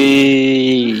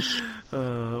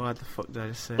 Why the fuck did I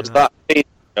just say that? Was that a penis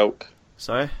joke?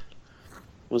 Sorry?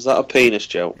 Was that a penis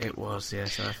joke? It was,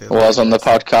 yes. It was on the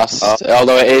podcast,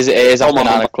 although it is after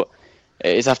 9 o'clock.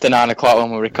 It is after 9 o'clock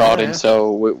when we're recording,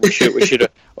 so we should.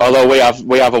 Although we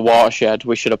have a watershed,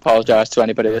 we should apologise to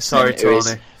anybody listening.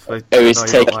 Sorry,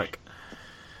 Tony.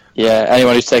 Yeah,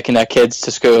 anyone who's taking their kids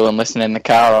to school and listening in the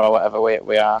car or whatever,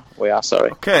 we are sorry.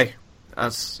 Okay,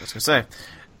 as I was going to say,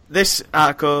 this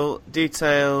article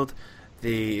detailed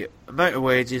the amount of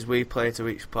wages we pay to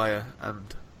each player,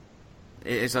 and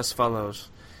it is as follows: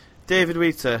 David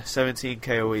Wheater,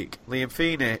 17k a week; Liam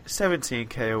Feeney,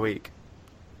 17k a week.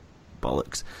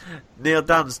 Bollocks. Neil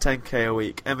Dans, 10k a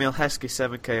week; Emile Heskey,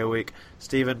 7k a week;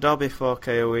 Stephen Dobby,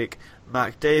 4k a week;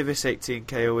 Mark Davis,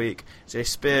 18k a week; Jay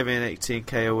Spearman,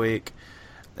 18k a week;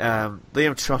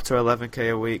 Liam Trotter,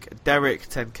 11k a week; Derek,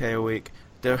 10k a week;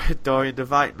 Dorian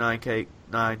DeVite, 9k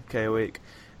a week;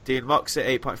 Dean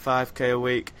Moxett, 8.5k a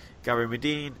week; Gary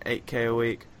Medine, 8k a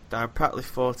week; Darren Pratley,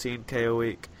 14k a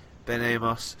week; Ben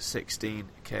Amos,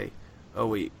 16k a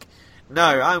week.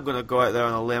 Now, I'm going to go out there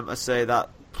on a limb and say that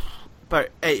about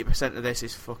 80% of this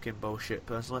is fucking bullshit,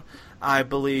 personally. I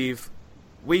believe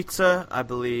Wheater, I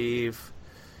believe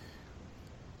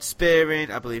Spearing,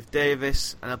 I believe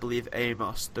Davis, and I believe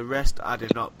Amos. The rest I do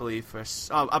not believe for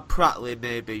I'm Pratley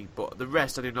maybe, but the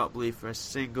rest I do not believe for a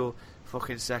single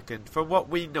fucking second. From what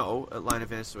we know at Line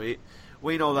of Inner Suite,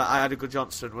 we know that Iadago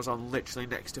Johnson was on literally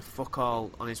next to fuck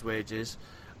all on his wages.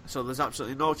 So there's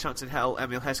absolutely no chance in hell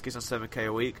Emile Heskey's on 7k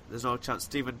a week. There's no chance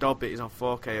Stephen Dobbit is on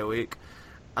 4k a week.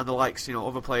 And the likes,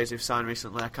 other players who've signed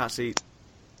recently, I can't see,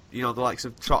 the likes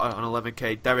of Trotter on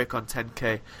 11k, Derek on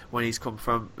 10k when he's come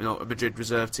from, a Madrid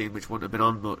reserve team which wouldn't have been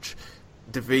on much.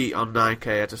 DeVite on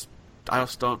 9k, I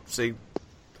just don't see.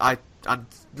 And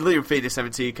Liam Feeney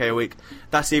 17k a week.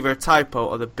 That's either a typo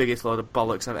or the biggest load of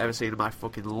bollocks I've ever seen in my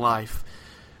fucking life.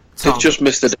 They've just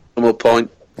missed the decimal point.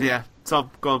 Yeah,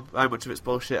 Tom, go on. How much of it's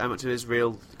bullshit? How much of it is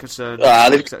real concern,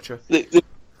 etc.?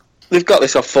 They've got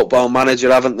this off Football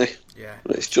Manager, haven't they? Yeah.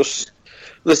 It's just,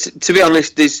 to be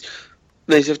honest, there's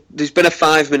been a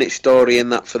 5-minute story in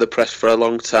that for the press for a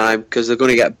long time, because they're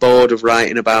going to get bored of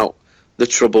writing about the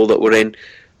trouble that we're in,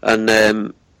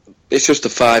 and it's just a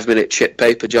 5-minute chip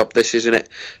paper job, this, isn't it?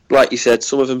 Like you said,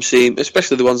 some of them seem,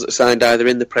 especially the ones that signed either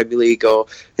in the Premier League or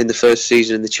in the first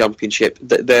season in the Championship,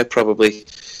 they're probably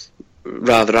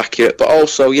rather accurate, but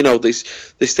also, there's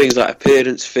things like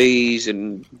appearance fees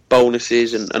and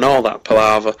bonuses and all that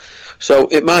palaver. So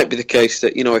it might be the case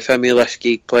that, if Emile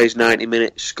Heskey plays 90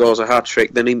 minutes, scores a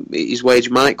hat-trick, then his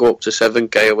wage might go up to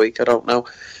 7k a week. I don't know.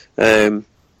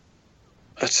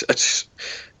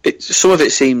 Some of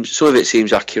it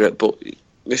seems accurate, but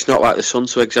it's not like the Sun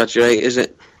to exaggerate, is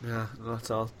it? Yeah, not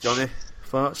at all. Johnny,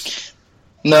 thoughts?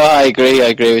 No, I agree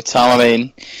with Tom. I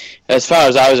mean, as far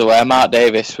as I was aware, Mark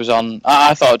Davis was on.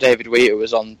 I thought David Wheater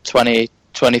was on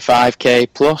 25k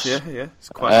plus. Yeah, it's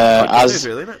quite good,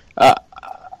 really, isn't it?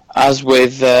 As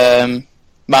with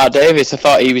Mark Davis, I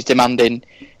thought he was demanding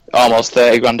almost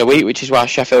 30 grand a week, which is why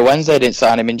Sheffield Wednesday didn't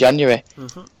sign him in January.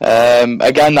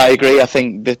 Again, I agree. I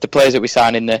think the players that we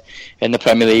sign in the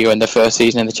Premier League or in the first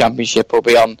season in the Championship will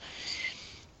be on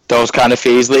those kind of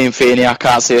fees. Liam Feeney, I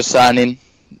can't see us signing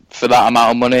for that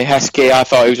amount of money. Heskey, I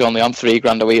thought he was only on 3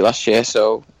 grand a week last year,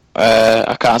 so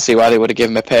I can't see why they would have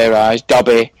given him a pay rise.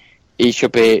 Dobby, he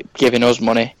should be giving us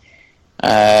money.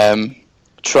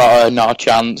 Trotter, not a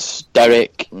chance.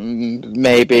 Derek,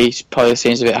 maybe, probably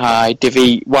seems a bit high.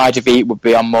 DeVeet would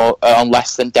be on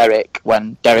less than Derek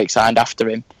when Derek signed after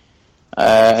him,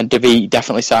 and DeVeet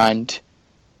definitely signed.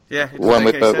 Yeah, when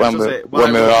we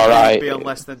were all right. Be on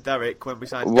less than Derek when we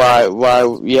signed. Why?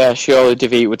 Yeah, surely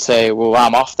DeVeet would say, "Well,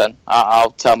 I'm off then.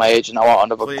 I'll tell my agent I want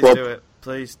another club." Please do it,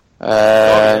 please.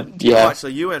 Yeah.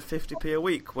 Actually, you earn 50p a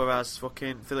week, whereas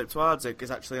fucking Philip Twardzik is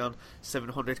actually on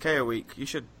 700k a week. You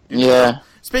should. Yeah.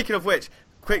 Speaking of which,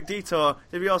 quick detour.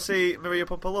 Did we all see Maria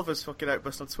Popolova's fucking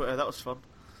outburst on Twitter? That was fun.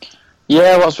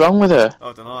 Yeah, what's wrong with her?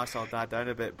 I don't know. I saw it died down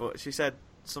a bit, but she said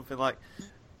something like,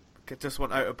 "Just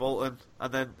went out of Bolton,"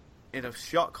 and then in a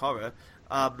shock horror,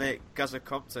 mate Gaza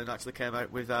Compton actually came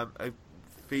out with a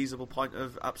feasible point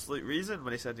of absolute reason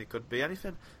when he said it could be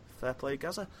anything. Fair play,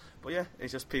 Gaza. But yeah,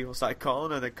 it's just people started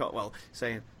calling and they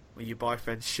saying, "Well, your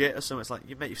boyfriend's shit" or something. It's like,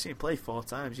 you've seen him play 4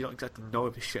 times. You don't exactly know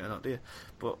if he's shit or not, do you?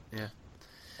 But yeah,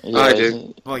 I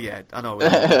do. Well, yeah, I know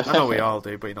we all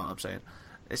do, but you know what I'm saying.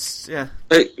 It's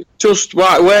Just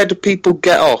where do people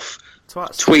get off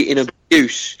twats. tweeting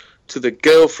abuse to the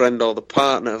girlfriend or the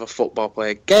partner of a football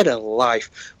player? Get a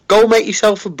life. Go make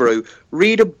yourself a brew,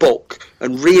 read a book,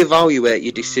 and reevaluate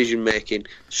your decision making.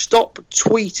 Stop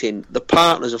tweeting the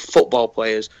partners of football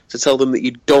players to tell them that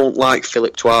you don't like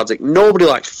Philip Twardzik. Nobody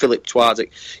likes Philip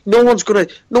Twardzik. No one's gonna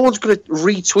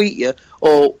retweet you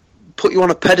or put you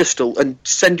on a pedestal and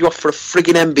send you off for a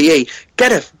frigging MBE.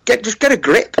 Just get a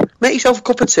grip. Make yourself a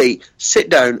cup of tea. Sit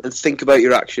down and think about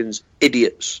your actions,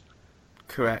 idiots.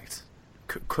 Correct.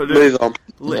 Move on.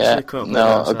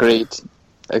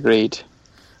 Agreed.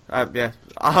 Yeah,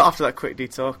 after that quick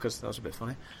detour, because that was a bit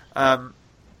funny. What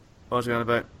was we on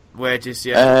about? Wages,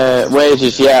 yeah.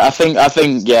 Wages, yeah. I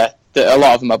think, yeah. A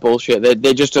lot of them are bullshit.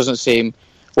 They just doesn't seem,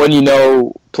 when you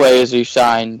know players who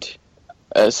signed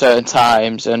at certain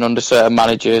times and under certain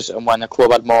managers, and when the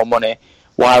club had more money,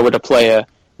 why would a player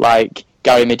like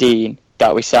Gary Medine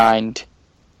that we signed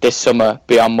this summer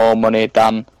be on more money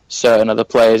than certain other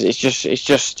players? It just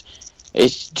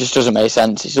doesn't make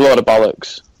sense. It's a load of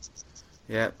bollocks.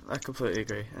 Yeah, I completely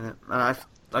agree. And like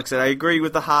I said, I agree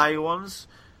with the high ones.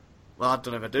 Well, I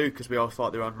don't know if I do, because we all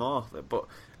thought they were on more. But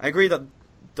I agree that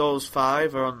those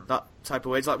 5 are on that type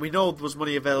of wage. Like, we know there was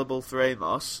money available through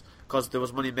Amos, because there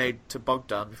was money made to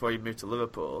Bogdan before he moved to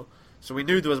Liverpool. So we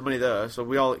knew there was money there, so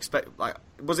we all expect... Like,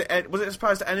 was it a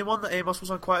surprise to anyone that Amos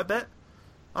was on quite a bit?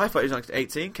 I thought he was on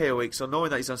 18k a week, so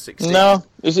knowing that he's on 16... No,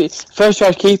 is it first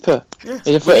choice keeper? Yeah.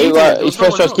 He's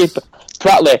first choice keeper.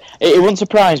 Pratley, it wouldn't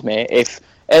surprise me if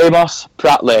Amos,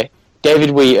 Pratley, David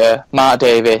Wheater, Mark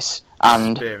Davis,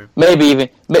 and Spearing. maybe even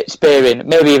Spearing,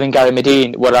 maybe even Gary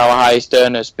Medine were our highest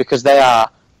earners, because they are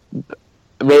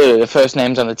really the first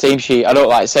names on the team sheet. I don't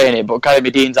like saying it, but Gary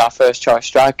Medine's our first choice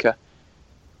striker.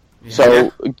 Yeah.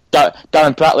 So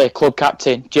Darren Pratley, club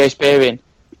captain, Jay Spearing,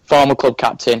 former club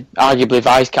captain, arguably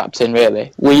vice captain.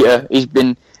 Really, Wheater, he's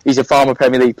a former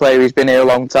Premier League player. He's been here a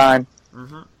long time.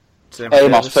 Mm-hmm.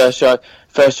 Amos, first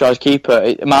choice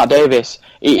keeper. Mark Davis,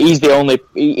 he's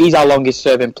our longest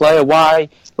serving player. Why?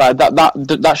 Like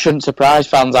that shouldn't surprise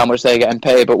fans how much they're getting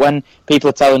paid. But when people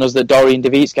are telling us that Dorian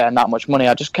DeVeet's getting that much money,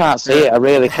 I just can't see it. I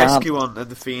really can't. The Heskey one and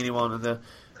the Feeney one and they're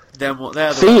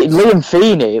Liam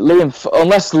Feeney,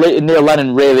 unless Neil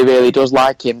Lennon really does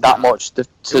like him that much, it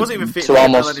wasn't even Neil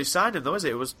Lennon who signed him, though, was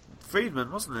it? It was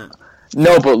Friedman, wasn't it?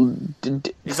 No, but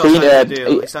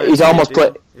he's almost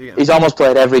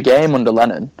played every game under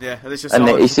Lennon. Yeah, and it's just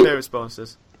all his appearance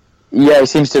bonuses. Yeah, he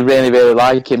seems to really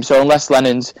like him. So unless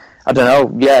Lennon's, I don't know,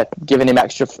 giving him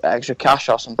extra cash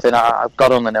or something,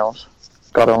 God only knows.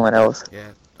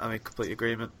 Yeah, I'm in complete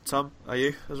agreement. Tom, are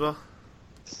you as well?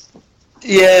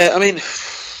 Yeah, I mean,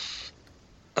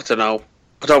 I don't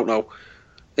know.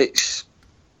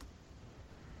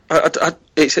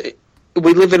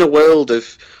 We live in a world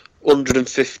of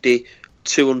 150,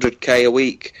 200k a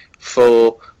week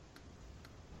for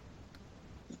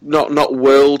not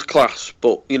world class,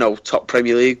 but top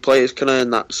Premier League players can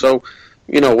earn that. So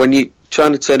when you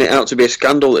trying to turn it out to be a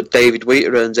scandal that David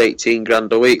Wheater earns 18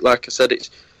 grand a week. Like I said, it's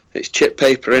chip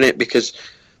paper in it because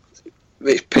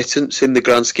it's pittance in the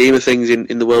grand scheme of things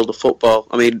in the world of football.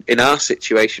 I mean, in our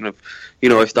situation of,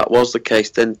 if that was the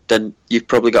case, then you've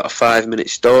probably got a 5-minute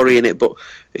story in it, but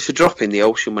it's a drop in the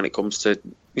ocean when it comes to,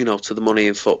 to the money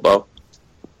in football.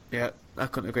 Yeah, I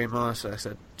couldn't agree more. So I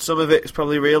said some of it is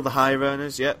probably real, the high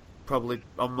earners, probably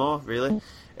on more, really.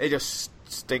 It just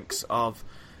stinks of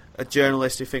a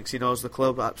journalist who thinks he knows the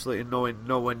club, absolutely knowing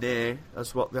nowhere near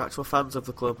as what the actual fans of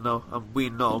the club know, and we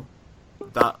know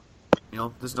that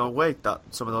there's no way that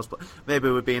some of those... Maybe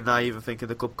we're being naive and thinking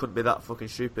the club couldn't be that fucking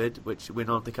stupid, which we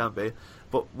know they can be,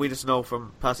 but we just know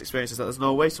from past experiences that there's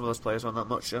no way some of those players earn that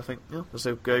much. I think that's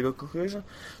a very good conclusion.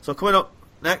 So coming up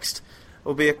next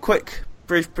will be a quick,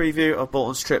 brief preview of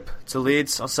Bolton's trip to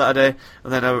Leeds on Saturday,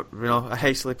 and then a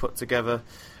hastily put together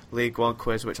League One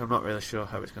quiz, which I'm not really sure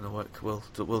how it's going to work. We'll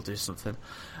do something.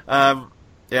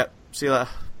 See you later.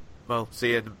 Well,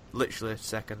 see you in literally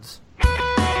seconds.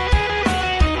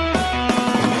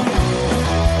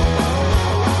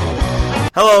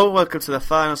 Hello, welcome to the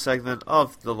final segment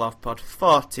of the Love Pod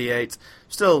 48.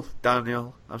 Still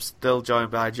Daniel, I'm still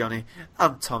joined by Johnny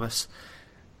and Thomas.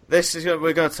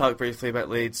 We're going to talk briefly about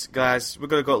Leeds. Guys, we're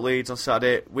going to go to Leeds on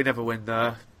Saturday. We never win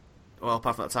there. Well,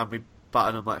 apart from that time we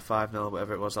battered them like 5-0,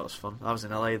 whatever it was. That was fun. I was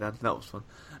in LA then. That was fun.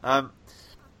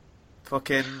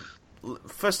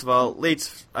 First of all,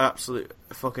 Leeds are absolute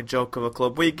fucking joke of a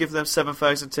club. We give them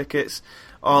 7,000 tickets,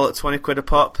 all at 20 quid a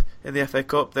pop in the FA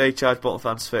Cup. They charge Bolton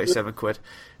fans 37 quid.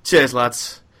 Cheers,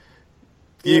 lads.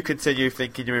 You continue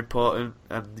thinking you're important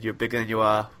and you're bigger than you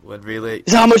are, when really...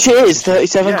 Is that how much it is?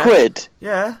 37 quid?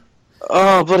 Yeah.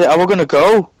 Oh, bloody, we're going to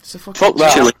go. It's a fucking fuck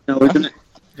that. Chilling, isn't it?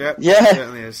 Yeah. It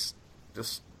certainly is.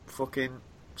 Just fucking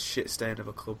shit stain of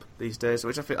a club these days,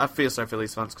 which I feel sorry for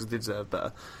Leeds fans because they deserve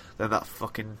better than that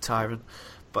fucking tyrant.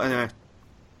 But anyway,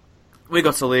 we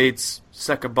got to Leeds,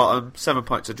 second bottom, 7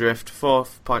 points adrift, 4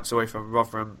 points away from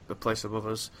Rotherham, the place above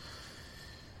us.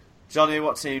 Johnny,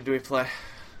 what team do we play?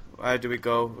 How do we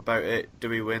go about it? Do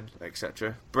we win,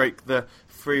 etc.? Break the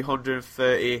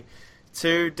 332-day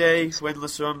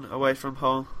winless run away from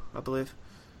home, I believe.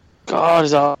 God,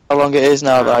 is that how long it is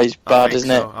now? That is bad, isn't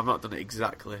it? I've not done it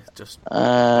exactly. Just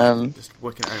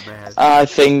working it out in my head. I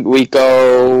think we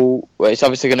go... Well, it's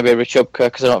obviously going to be Richubka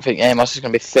because I don't think Amos is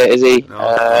going to be fit, is he?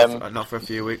 No, not for a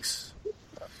few weeks.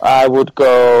 I would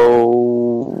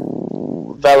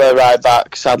go Vela right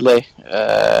back, sadly.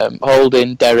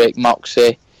 Holding, Derek,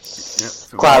 Moxie.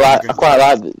 Quite like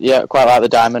the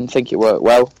diamond. I think it worked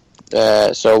well.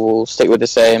 So we'll stick with the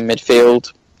same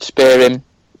midfield. Spearing,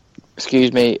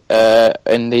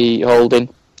 in the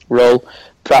holding role.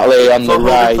 Pratley on the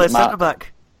right. Centre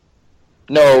back.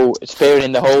 No, Spearing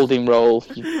in the holding role.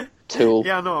 You tool.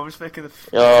 Yeah, no, I'm just making the.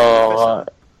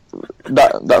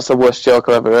 That's the worst joke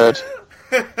I've ever heard.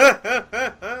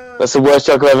 That's the worst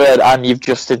joke I've ever heard, and you've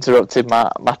just interrupted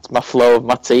my flow of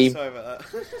my team. Sorry about that.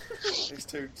 It's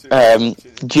too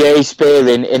Jay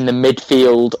Spearing in the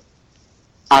midfield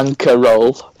anchor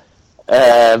role.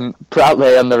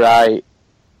 Pratley on the right.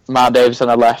 Matt Davis on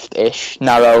the left-ish,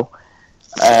 narrow.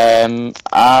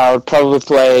 I'll probably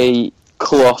play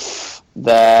Clough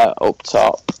there up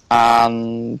top,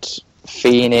 and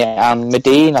Feeney and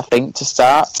Medine, I think, to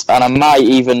start. And I might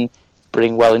even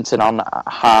bring Wellington on at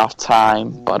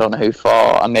half-time, but I don't know who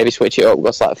for, and maybe switch it up, go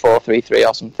like 4-3-3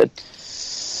 or something.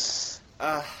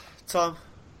 Tom,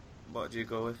 what do you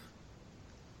go with?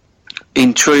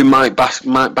 In true Mike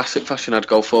Bassett fashion, I'd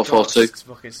go 4-4-2.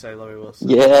 Fucking say Laurie Wilson.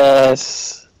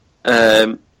 Yes.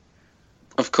 Of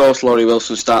course, Laurie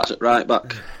Wilson starts at right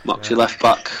back, Moxie left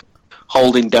back,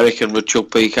 Holding, Derek and Rudchuk,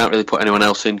 but you can't really put anyone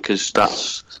else in because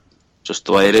that's just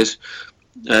the way it is.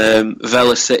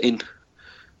 Vela sitting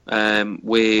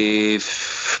with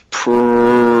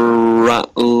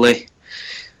Pratley,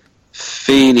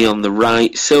 Feeney on the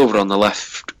right, Silver on the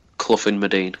left, Clough and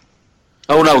Medine.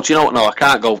 Oh no, do you know what? No, I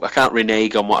can't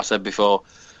renege on what I said before.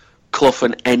 Clough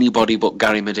and anybody but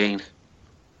Gary Medine.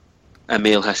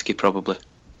 Emile Heskey probably.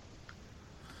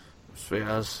 Sweet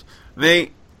as.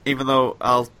 Me, even though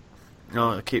I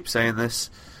keep saying this,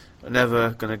 I'm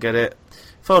never going to get it.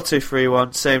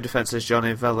 4-2-3-1, same defence as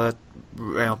Johnny, Vela,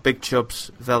 big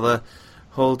chubs, Vela,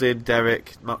 Holding,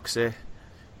 Derek, Moxie.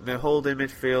 The holding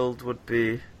midfield would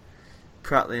be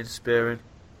Pratley and Spearing.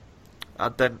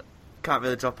 I'd then can't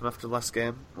really drop him after the last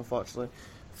game, unfortunately.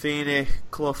 Feeney,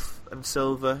 Clough and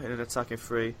Silver in an attacking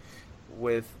three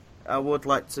with... I would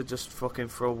like to just fucking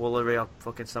throw Woolery or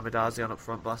fucking Sammy Darcy on up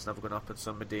front, but that's never going to happen.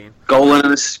 Some Medine. Goal and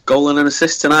an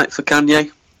assist tonight for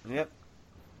Kanye. Yep.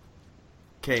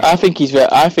 King. I think he's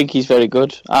very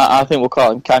good. I think we'll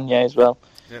call him Kanye as well.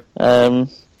 Yep.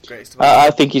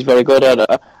 I think he's very good.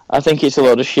 I think it's a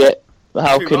load of shit.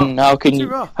 How can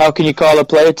you call a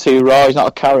player too raw? He's not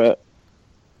a carrot.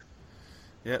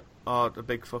 Yep. Or a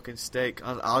big fucking steak.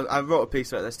 I wrote a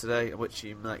piece about this today, which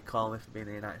you might call me for being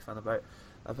a United fan about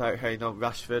how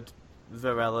Rashford,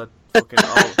 Varela, fucking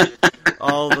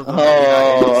all the.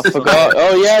 I forgot.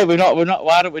 Oh yeah, we're not.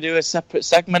 Why don't we do a separate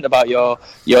segment about your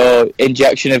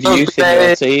injection of youth in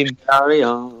your team? Carry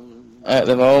on. At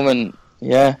the moment,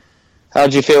 yeah. How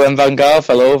do you feel when Van Gaal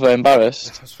fell over,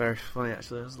 embarrassed? That's very funny,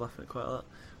 actually. I was laughing quite a lot.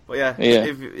 But yeah.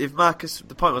 If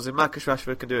the point was, if Marcus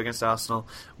Rashford can do it against Arsenal,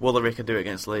 Woolery can do it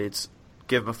against Leeds.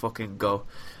 Give him a fucking go.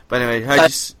 But anyway,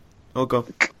 go.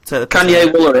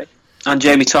 Kanye, Woolery and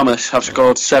Jamie Thomas have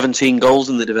scored 17 goals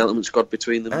in the development squad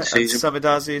between them this season.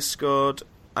 Samidazi has scored,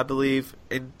 I believe,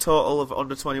 in total of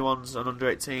under 21s and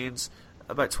under 18s,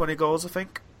 about 20 goals, I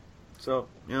think. So,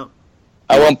 you know.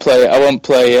 I won't play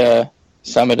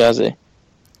Samidazi.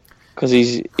 Because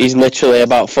he's literally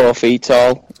about 4 feet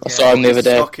tall. I saw him the other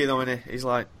day. He's stocky though, isn't he? He's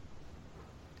like...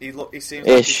 He seems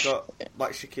like he's got,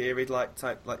 like Shaqiri,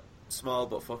 like small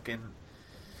but fucking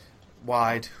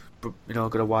wide. You know,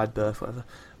 got a wide berth, whatever.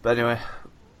 But anyway,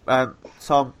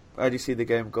 Tom, how do you see the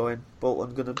game going?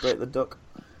 Bolton going to break the duck?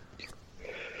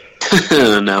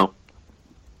 No.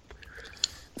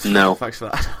 Thanks for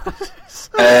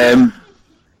that.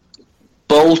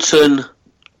 Bolton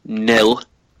 0.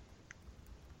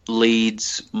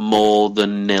 Leeds more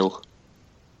than 0.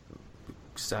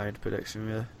 Sound prediction,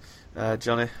 really.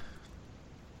 Johnny?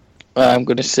 I'm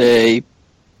going to say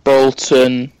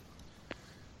Bolton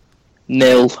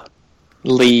 0,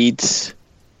 Leeds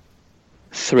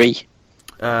 3.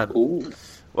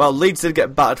 Well, Leeds did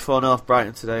get battered 4-0 off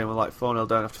Brighton today, and we're like 4-0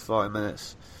 down after 40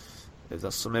 minutes.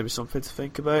 That's maybe something to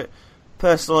think about.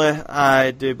 Personally,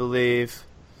 I do believe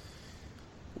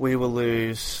we will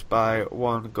lose by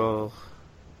 1 goal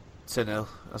to 0,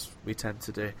 as we tend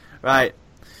to do. Right.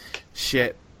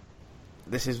 Shit.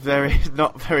 This is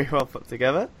not very well put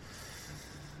together.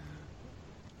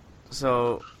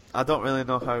 So, I don't really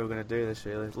know how we're going to do this,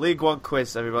 really. League 1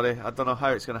 quiz, everybody. I don't know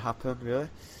how it's going to happen, really.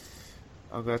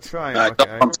 I'm going to try and work it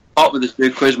out. Start with this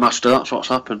new quiz master, that's what's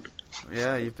happened.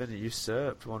 Yeah, you've been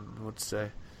usurped, one would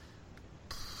say.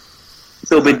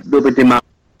 They'll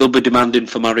be demanding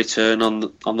for my return on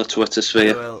the Twitter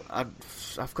sphere. Well,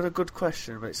 I've got a good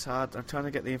question, but it's hard. I'm trying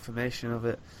to get the information of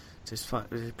it. It's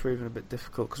proving a bit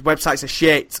difficult because websites are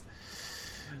shit.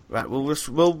 Right, we'll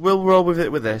roll with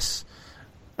it with this.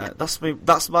 That's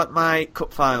my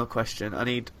cup final question.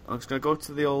 I'm just gonna go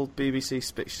to the old BBC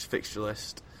fixture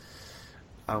list,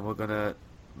 and we're gonna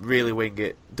really wing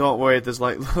it. Don't worry, there's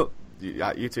like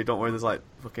you two. Don't worry, there's like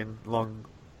fucking long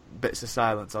bits of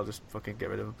silence. I'll just fucking get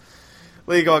rid of them.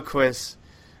 League on quiz.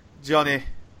 Johnny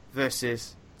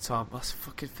versus Tom. That's a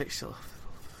fucking fixture. Oh,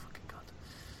 fucking god.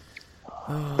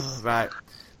 Oh, right.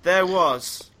 There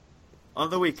was on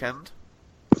the weekend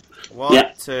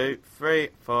 1, 2, 3,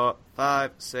 4,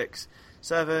 5, 6,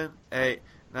 7, 8,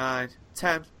 9,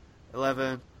 10,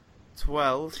 11,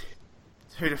 12.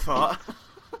 Who'd have thought?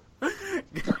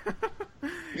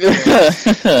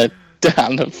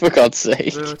 Damn, for God's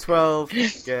sake. There were 12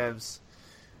 games.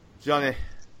 Johnny,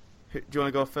 do you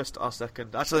want to go first or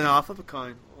second? Actually, no, I'll flip a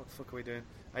coin. What the fuck are we doing?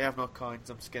 I have no coins.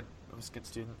 I'm a skint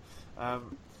student.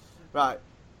 Right,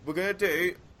 I'm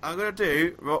gonna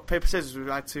do rock, paper, scissors with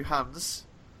my 2 hands.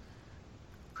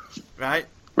 Right,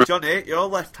 Johnny, your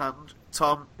left hand.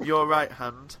 Tom, your right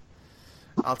hand.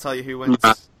 I'll tell you who wins.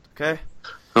 Okay.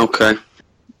 Okay.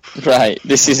 Right,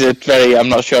 this is I'm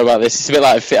not sure about this. It's a bit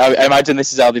like, I imagine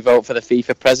this is how they vote for the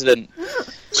FIFA president.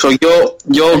 So you're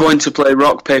going to play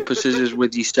rock, paper, scissors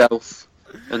with yourself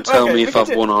and tell me if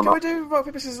I've won or not. Can we do rock,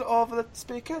 paper, scissors over the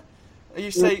speaker? You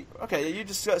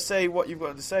just got to say what you've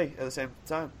got to say at the same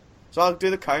time. So I'll do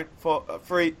the count for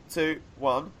 3, 2,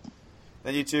 1.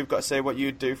 Then you two have got to say what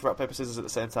you'd do for rock, paper, scissors at the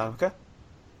same time, okay?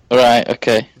 Right,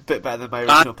 okay. A bit better than my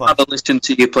original plan. I'd rather listen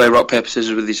to you play rock, paper,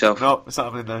 scissors with yourself. No, it's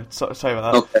not happening now. Sorry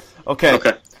about that. Okay.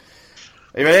 Are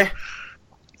you ready?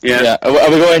 Yeah.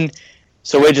 Are we going...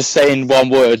 So we're just saying one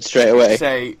word straight away?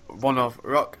 Say one of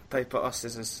rock, paper or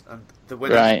scissors, and the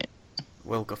winner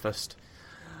will go first.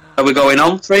 Are we going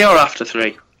on 3 or after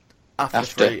 3? After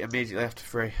 3, immediately after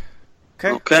 3.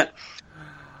 Okay.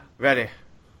 Ready?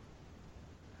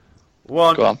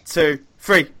 1, 2,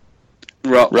 3.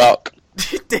 Rock.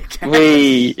 Dickhead.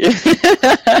 Wee.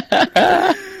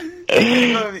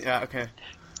 Yeah, okay.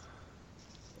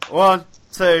 1,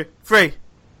 2, 3.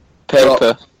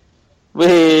 Paper.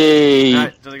 Wee.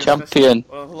 Right, champion.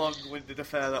 What a long-winded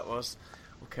affair that was.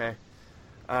 Okay.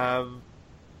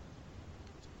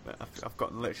 I've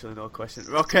got literally no question.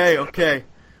 Okay.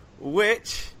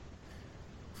 Which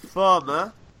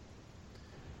former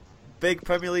big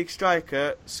Premier League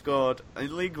striker scored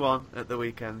in League One at the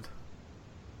weekend?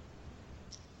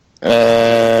 This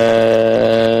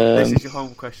is your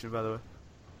home question, by the way.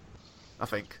 I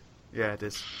think. Yeah, it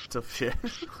is. Tough shit.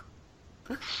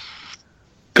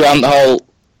 Grant Holt.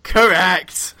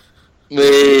 Correct!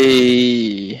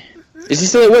 Is he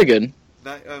still at Wigan?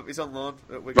 No, he's on loan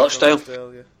at Wigan.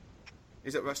 Rochdale. Yeah.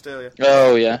 He's at Rochdale, yeah.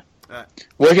 Oh, yeah. Right.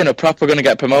 Wigan are proper going to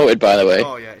get promoted, by the way.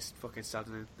 Oh, yeah, it's fucking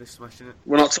saddening. They're smashing it.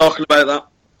 We're not talking about that.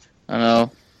 I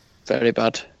know. Very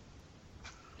bad.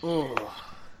 Oh.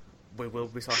 We will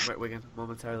be talking about Wigan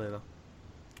momentarily, though.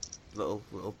 Little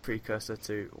precursor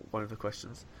to one of the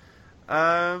questions.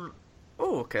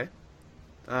 Okay.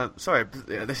 Sorry,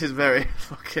 yeah, this is very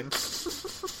fucking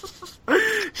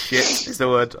shit is the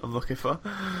word I'm looking for.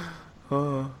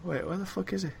 Oh, wait, where the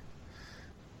fuck is he?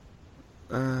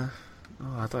 I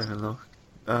don't even know.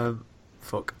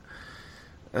 Fuck.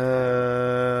 I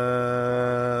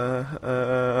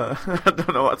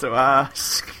don't know what to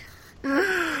ask.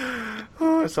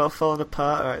 Oh, it's all falling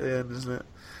apart right at the end, isn't it?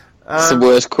 It's the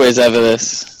worst quiz ever,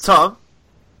 this. Tom,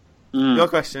 your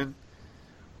question.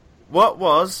 What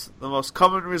was the most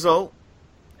common result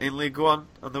in League One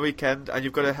on the weekend? And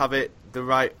you've got to have it the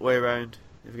right way around,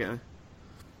 if you get me.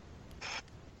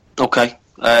 Okay.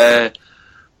 2-1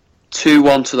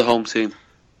 to the home team.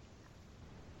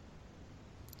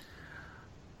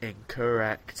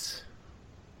 Incorrect.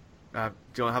 Do you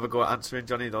want to have a go at answering,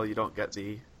 Johnny, though you don't get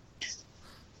the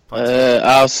points?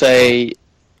 I'll say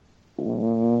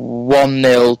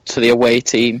 1-0 to the away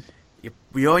team.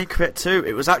 We are incorrect too.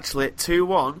 It was actually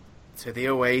 2-1 to the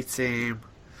away team.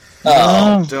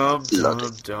 Oh. Dumb.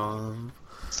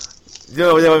 The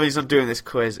only reason I'm doing this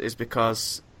quiz is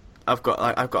because I've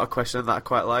got a question that I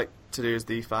quite like to do as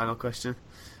the final question.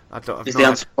 Is the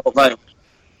answer Port Vale?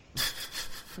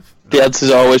 The answer's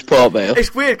always Port Vale.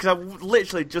 It's weird because I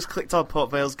literally just clicked on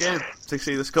Port Vale's game to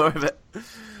see the score of it,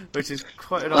 which is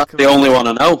quite an odd. That's the only one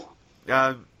I know.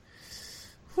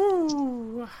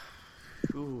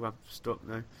 I'm stuck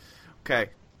now. Okay.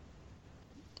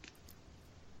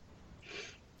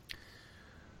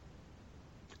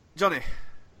 Johnny,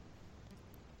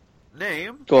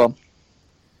 name Go on.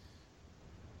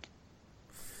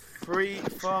 3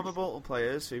 former Bolton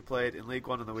players who played in League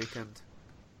One on the weekend.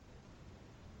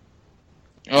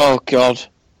 Oh, God.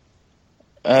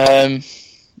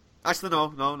 Actually,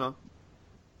 no.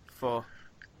 4.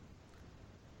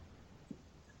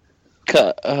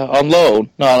 On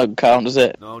loan? No, I don't count, does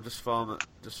it? No, just former.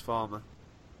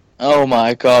 Oh,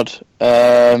 my God.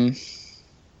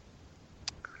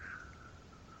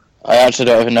 I actually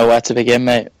don't even know where to begin,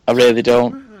 mate. I really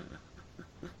don't.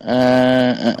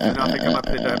 I think I might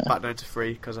put it back down to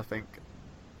 3 because I think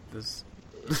there's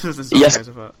Yes.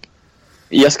 of that.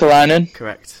 Jeskalainen.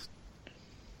 Correct.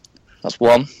 That's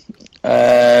 1.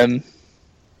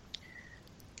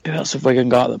 Who else have Wigan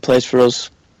got that plays for us?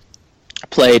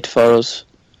 Played for us.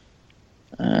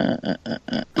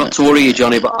 Not to worry you,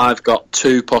 Johnny, but I've got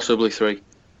 2, possibly 3.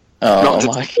 Oh,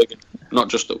 Not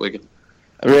just at Wigan.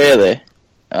 Really?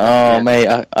 Oh, Yeah. mate,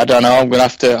 I don't know. I'm gonna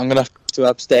have to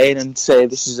abstain and say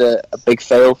this is a big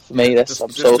fail for me. I'm so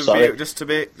sorry. Just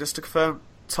to confirm,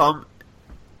 Tom,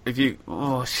 if you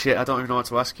I don't even know what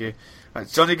to ask you. Right,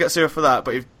 Johnny gets 0 for that,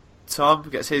 but if Tom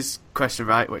gets his question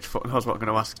right, which fuck knows what I'm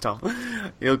going to ask Tom,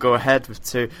 he'll go ahead with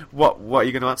 2. What are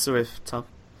you going to answer with, Tom?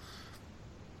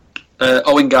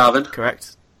 Owen Garvin.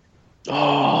 Correct.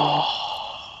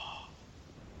 Oh,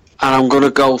 And I'm going to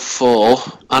go for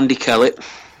Andy Kellett.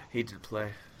 He didn't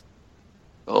play.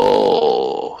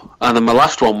 Oh. And then my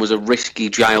last one was a risky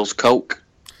Giles Coke.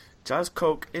 Giles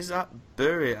Coke is at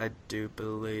Bury, I do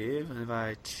believe, and if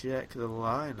I check the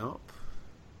lineup,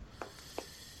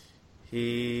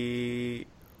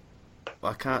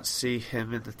 I can't see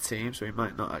him in the team, so he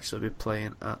might not actually be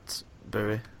playing at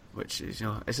Bury, which is,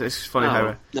 it's funny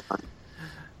how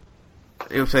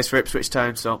he plays for Ipswich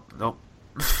Town, so no.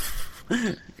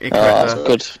 that's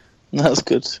good. That's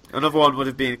good. Another one would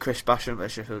have been Chris Basham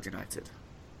at Sheffield United.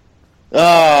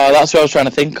 Oh, that's what I was trying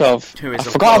to think of. Who is,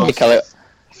 I forgot Andy Kellett.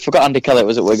 Andy Kellett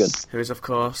was at Wigan. Who is, of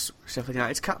course, Sheffield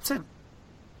United's captain.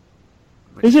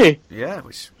 Is he? Yeah,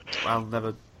 which I'll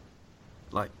never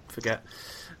forget.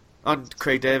 And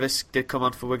Craig Davis did come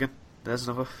on for Wigan. There's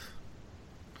another.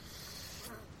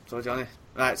 So Johnny,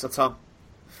 right? So Tom,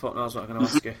 fuck knows what I'm going to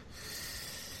ask you.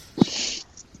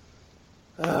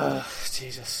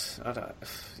 Jesus, I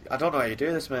don't know how you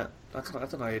do this, mate. I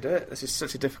don't know how you do it. This is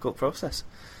such a difficult process.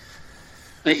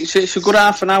 It's a good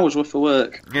half an hour's worth of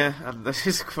work. Yeah, and this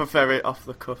is very off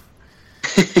the cuff.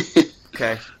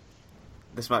 Okay,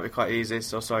 this might be quite easy,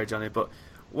 so sorry, Johnny, but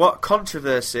what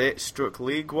controversy struck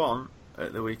League One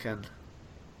at the weekend?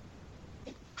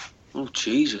 Oh,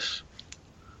 Jesus.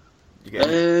 You get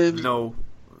no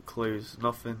clues,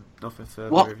 nothing further.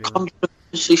 What revealing.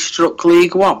 controversy struck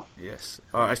League One? Yes,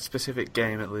 or a specific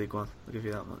game at League One. I'll give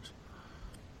you that much.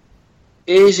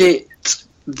 Is it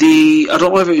I don't know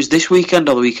whether it was this weekend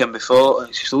or the weekend before.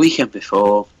 It's the weekend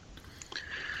before.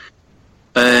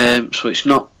 So it's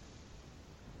not.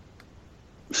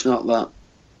 It's not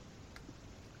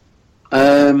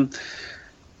that.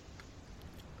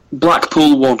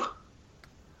 Blackpool won.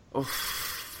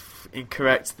 Oof,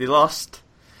 incorrect. They lost,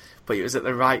 but it was at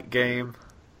the right game.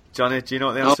 Johnny, do you know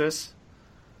what the answer is?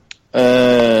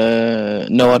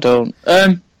 No, I don't.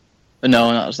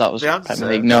 No, that was The answer Premier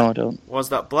League. No, I don't. Was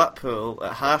that Blackpool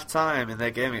at half time in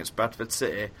their game against Bradford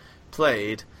City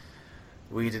played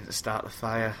 "We Didn't Start the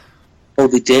Fire"? Oh,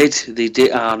 they did. They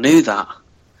did. I knew that.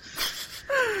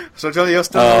 So Johnny, you're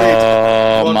still in the lead.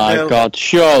 Oh my 1-0. God!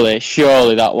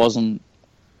 Surely that wasn't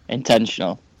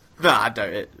intentional. Nah, I doubt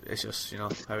it. It's just, how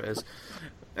it is.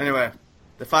 Anyway,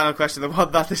 the final question, the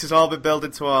one that this has all been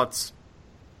building towards.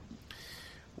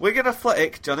 Wigan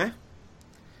Athletic, Johnny,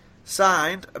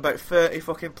 signed about 30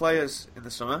 fucking players in the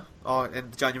summer, or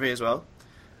in January as well.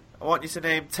 I want you to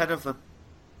name 10 of them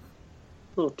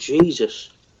Oh, Jesus.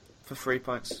 for 3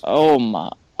 points. Oh my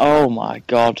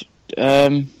God!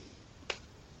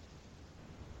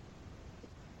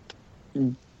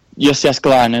 Jussi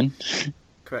Jääskeläinen,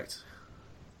 Correct.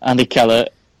 Andy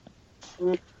Kellett,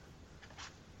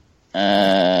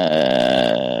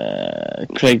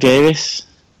 Craig Davis,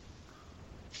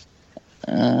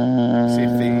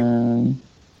 Kevin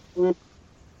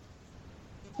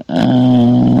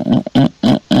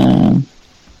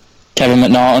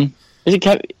McNaughton. Is it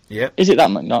Kevin? Yep. Is it that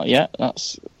McNaughton? Yeah,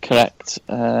 that's correct.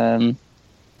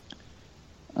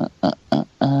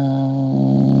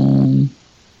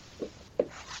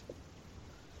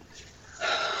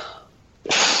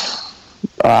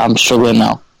 I'm struggling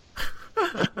now.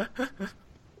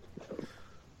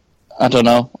 I don't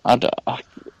know. I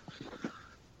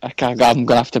can't. I'm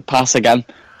gonna have to pass again.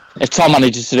 If Tom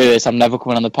manages to do this, I'm never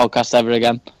coming on the podcast ever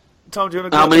again. Tom, do you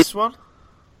want to go with this one?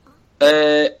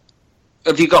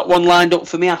 Have you got one lined up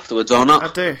for me afterwards or not? I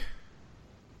do.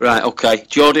 Right, okay.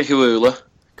 Jordi Huula,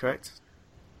 Correct.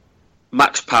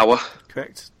 Max Power.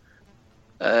 Correct.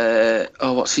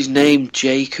 What's his name?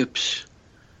 Jacobs.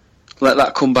 Let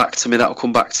that come back to me. That'll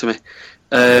come back to me.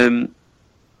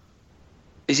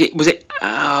 Was it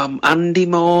Andy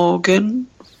Morgan?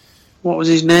 What was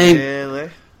his name? Really?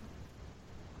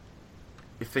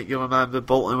 You think you'll remember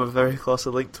Bolton were very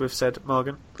closely linked with said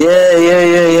Morgan?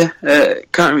 Yeah.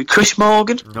 Can't remember. Chris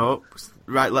Morgan? No.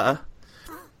 Right letter.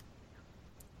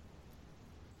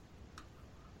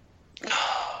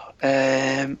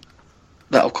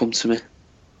 That'll come to me.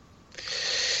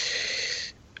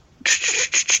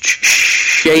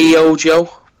 Shea Ojo.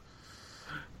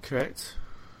 Correct.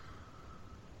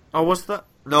 Oh, was that?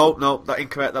 No, that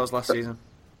incorrect. That was last season.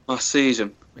 Last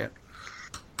season. Yeah.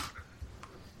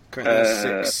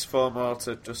 Currently 4 more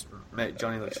to just make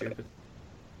Johnny look stupid.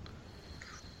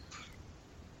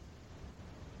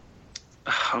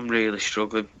 I'm really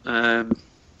struggling.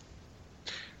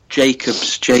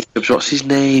 Jacobs, what's his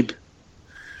name?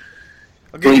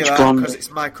 I'll give you Bleach that blonde. because it's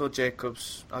Michael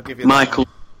Jacobs. I'll give you Michael.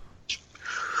 that.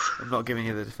 I'm not giving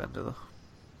you the defender though.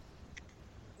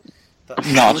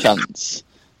 Not a chance.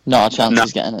 Not a chance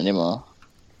he's getting any more.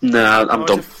 No, I'm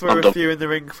done. To throw a few in the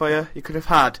ring for you. You could have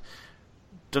had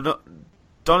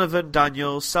Donovan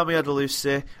Daniels, Sammy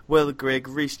Adelusi, Will Grigg,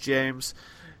 Reece James,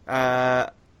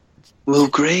 Will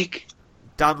Grigg?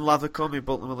 Dan Lathercombe, who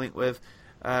Bolton were linked with,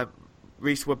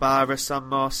 Reece Wabara, Sam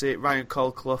Morsey, Ryan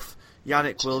Colclough,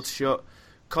 Yannick Wildschut,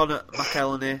 Connor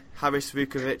McElhenney, Harris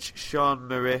Vukovic, Sean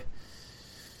Murray,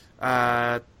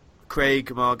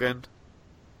 Craig Morgan.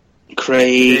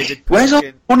 Craig. Where's all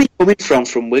the money coming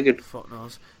from Wigan? Fuck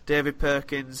knows. David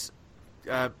Perkins,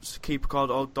 keeper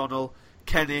called O'Donnell,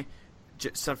 Kenny,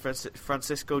 San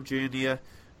Francisco Jr.,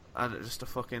 and just a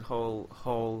fucking whole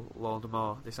load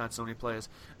more. They signed so many players.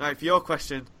 Now, for your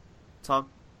question, Tom,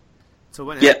 to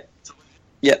win it.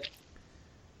 Yeah.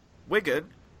 Wigan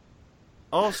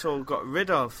also got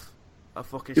rid of a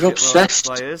fucking You're shitload obsessed.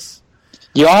 of players.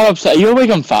 You are upset. You're a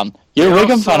Wigan fan. You're a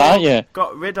Wigan Also fan, aren't you?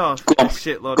 Got rid of Go a on.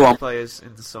 shitload Go of on. players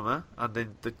in the summer and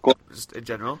in Go on. just in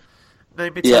general.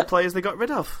 Name me 10 Yeah. players they got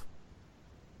rid of.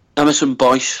 Emerson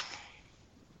Boyce.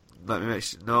 Let me make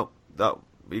sure. No,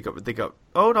 they got.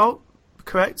 Oh no,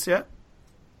 correct. Yeah,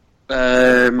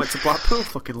 went to Blackpool.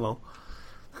 Fucking low.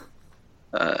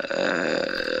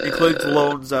 Includes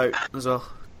loans out as well.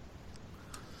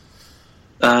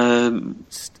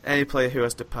 Just any player who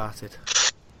has departed.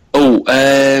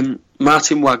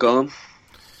 Martin Waghorn.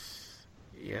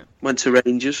 Yeah. Went to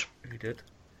Rangers. He did.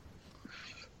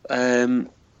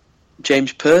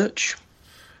 James Perch.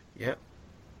 Yep.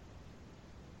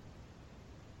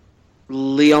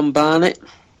 Leon Barnett.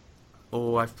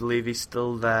 Oh, I believe he's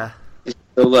still there. He's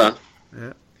still there.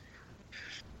 Yeah.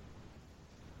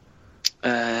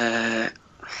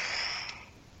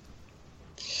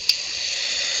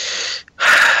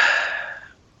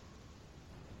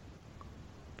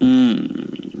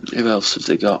 Who else have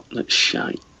they got? That's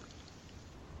shite.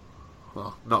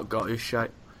 Well, not got who's shite.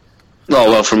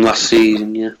 Oh, well, from last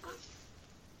season, yeah.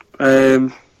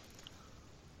 I'm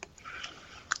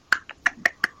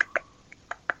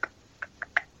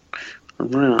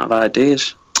running out of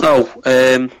ideas.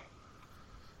 Callum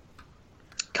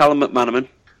McManaman.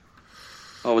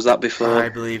 Or was that before? I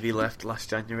believe he left last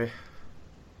January.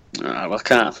 Well, I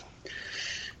can't.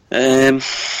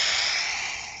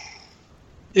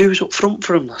 Who was up front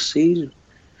for him last season?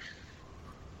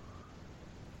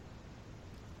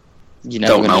 You're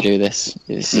never going to do this.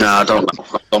 No, I don't know.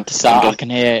 I can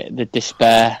hear the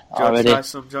despair Do you want already. to try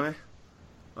some, Johnny?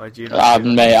 Or do you not?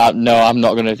 I'm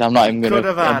not even going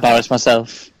to embarrass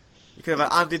myself. You could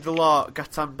have had Andy Delort,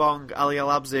 Gatan Bong, Ali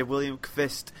Al-Abzi, William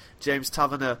Kvist, James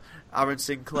Taverner, Aaron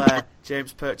Sinclair,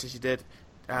 James Perch, as you did,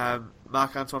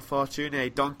 Marc-Antoine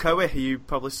Fortuné, Don Cowie, who you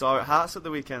probably saw at Hearts at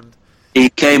the weekend. He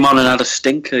came on and had a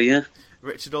stinker, yeah.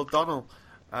 Richard O'Donnell,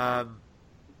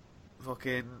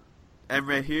 fucking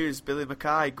Emre Hughes, Billy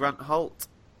Mackay, Grant Holt,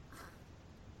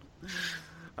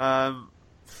 Albert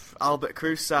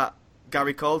Crusat,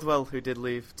 Gary Caldwell, who did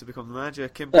leave to become the manager,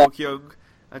 Kim Book-Young,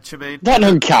 and Tremaine. That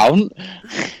don't count.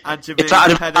 And If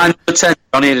that had been 9%,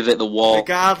 Johnny had it at the wall.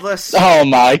 Regardless. Oh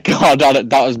my god,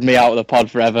 that was me out of the pod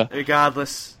forever.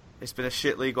 Regardless, it's been a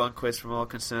shit League One quiz from all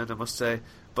concerned, I must say.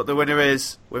 But the winner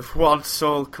is, with one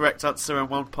sole correct answer and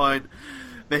 1 point,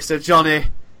 Mr. Johnny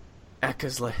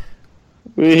Eckersley.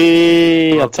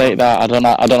 I'll take that. I don't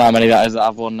know how many that is that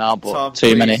I've won now, but Tom,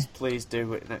 too many. Please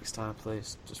do it next time,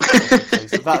 please.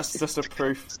 Please. That's just a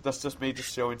proof. That's just me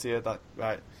just showing to you that,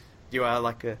 right, you are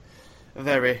like a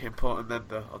very important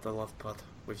member of the Love Pod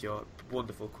with your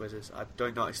wonderful quizzes. I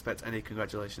do not expect any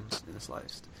congratulations in the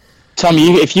slightest. Tom,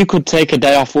 if you could take a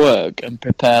day off work and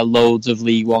prepare loads of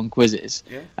League One quizzes,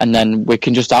 and then we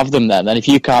can just have them then. And if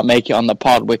you can't make it on the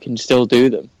pod, we can still do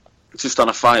them. It's just on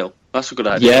a file. That's a good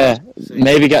idea. Yeah,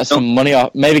 maybe get some money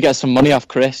off. Maybe get some money off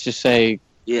Chris. Just say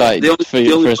for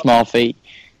a small fee.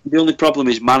 The only problem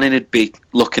is Manning would be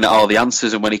looking at all the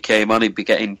answers, and when he came on, he'd be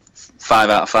getting 5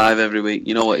 out of 5 every week.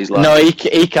 You know what he's like. No, he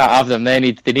can't have them. They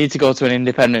need to go to an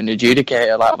independent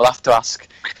adjudicator. Like we'll have to ask.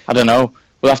 I don't know.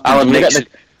 We'll have to. Alan Nixon.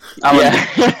 Oh,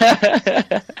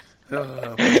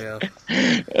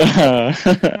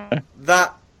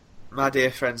 that, my dear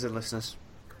friends and listeners,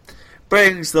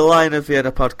 brings the Line of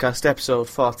Vienna podcast, episode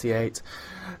 48,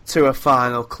 to a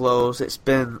final close. It's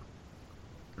been...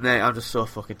 Mate, I'm just so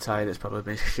fucking tired. It's probably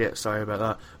been shit. Sorry about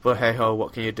that. But hey ho,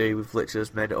 what can you do? We've literally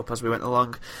just made it up as we went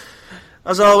along.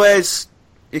 As always,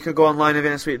 you can go on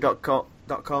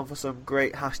lineofviennasuite.com for some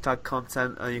great hashtag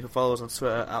content, and you can follow us on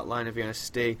Twitter at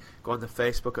lineofviennasd. Go on to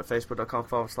Facebook at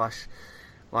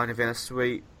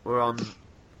facebook.com/lineofviennasuite. We're on...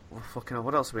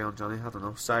 what else are we on, Johnny? I don't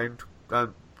know. Sound...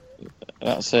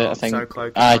 That's it. I think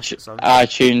SoundCloud,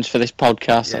 iTunes for this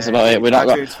podcast. Yeah, that's about it. We're not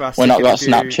got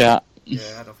Snapchat.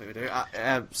 Yeah, I don't think we do.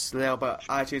 But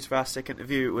iTunes for our sick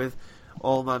interview with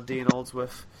Allman Dean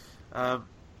Oldsworth.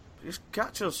 Just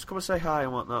catch us, come and say hi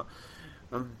and whatnot.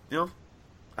 And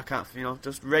I can't.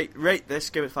 Just rate this,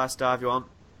 give it 5 stars if you want.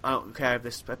 I don't care if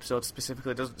this episode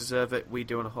specifically doesn't deserve it. We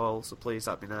do on a whole, so please,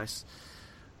 that'd be nice.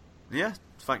 Yeah,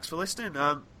 thanks for listening.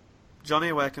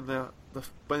 Johnny, where can the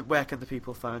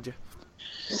people find you?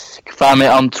 Find me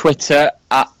on Twitter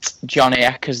at Johnny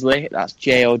Eckersley. That's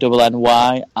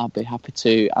JONNY. I'll be happy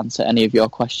to answer any of your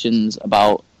questions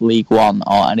about League One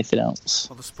or anything else.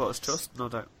 Or the Supporters Trust, no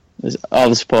doubt.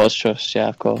 The Supporters Trust, yeah,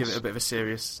 of course. Give it a bit of a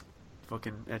serious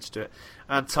fucking edge to it.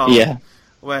 And Tom,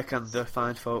 where can the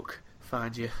fine folk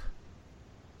find you?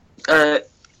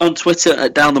 On Twitter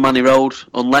at Down the Manny Road.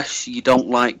 Unless you don't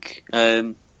like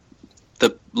the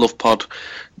Love Pod,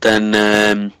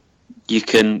 then you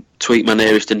can tweet my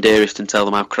nearest and dearest and tell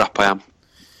them how crap I am.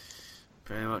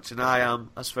 Pretty much, and I am,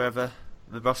 as forever,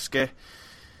 Nabrowski.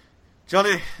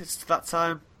 Johnny, it's that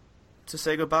time to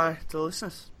say goodbye to the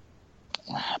listeners.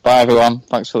 Bye everyone,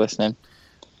 thanks for listening.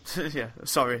 Yeah,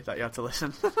 sorry that you had to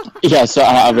listen. Yeah, so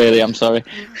I really am sorry.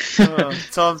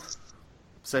 Tom,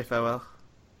 say farewell.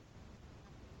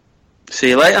 See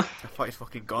you later. I thought he's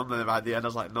fucking gone then by the end. I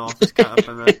was like, no, this can't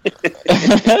happen then.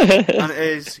 And it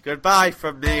is goodbye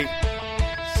from me,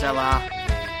 Selah.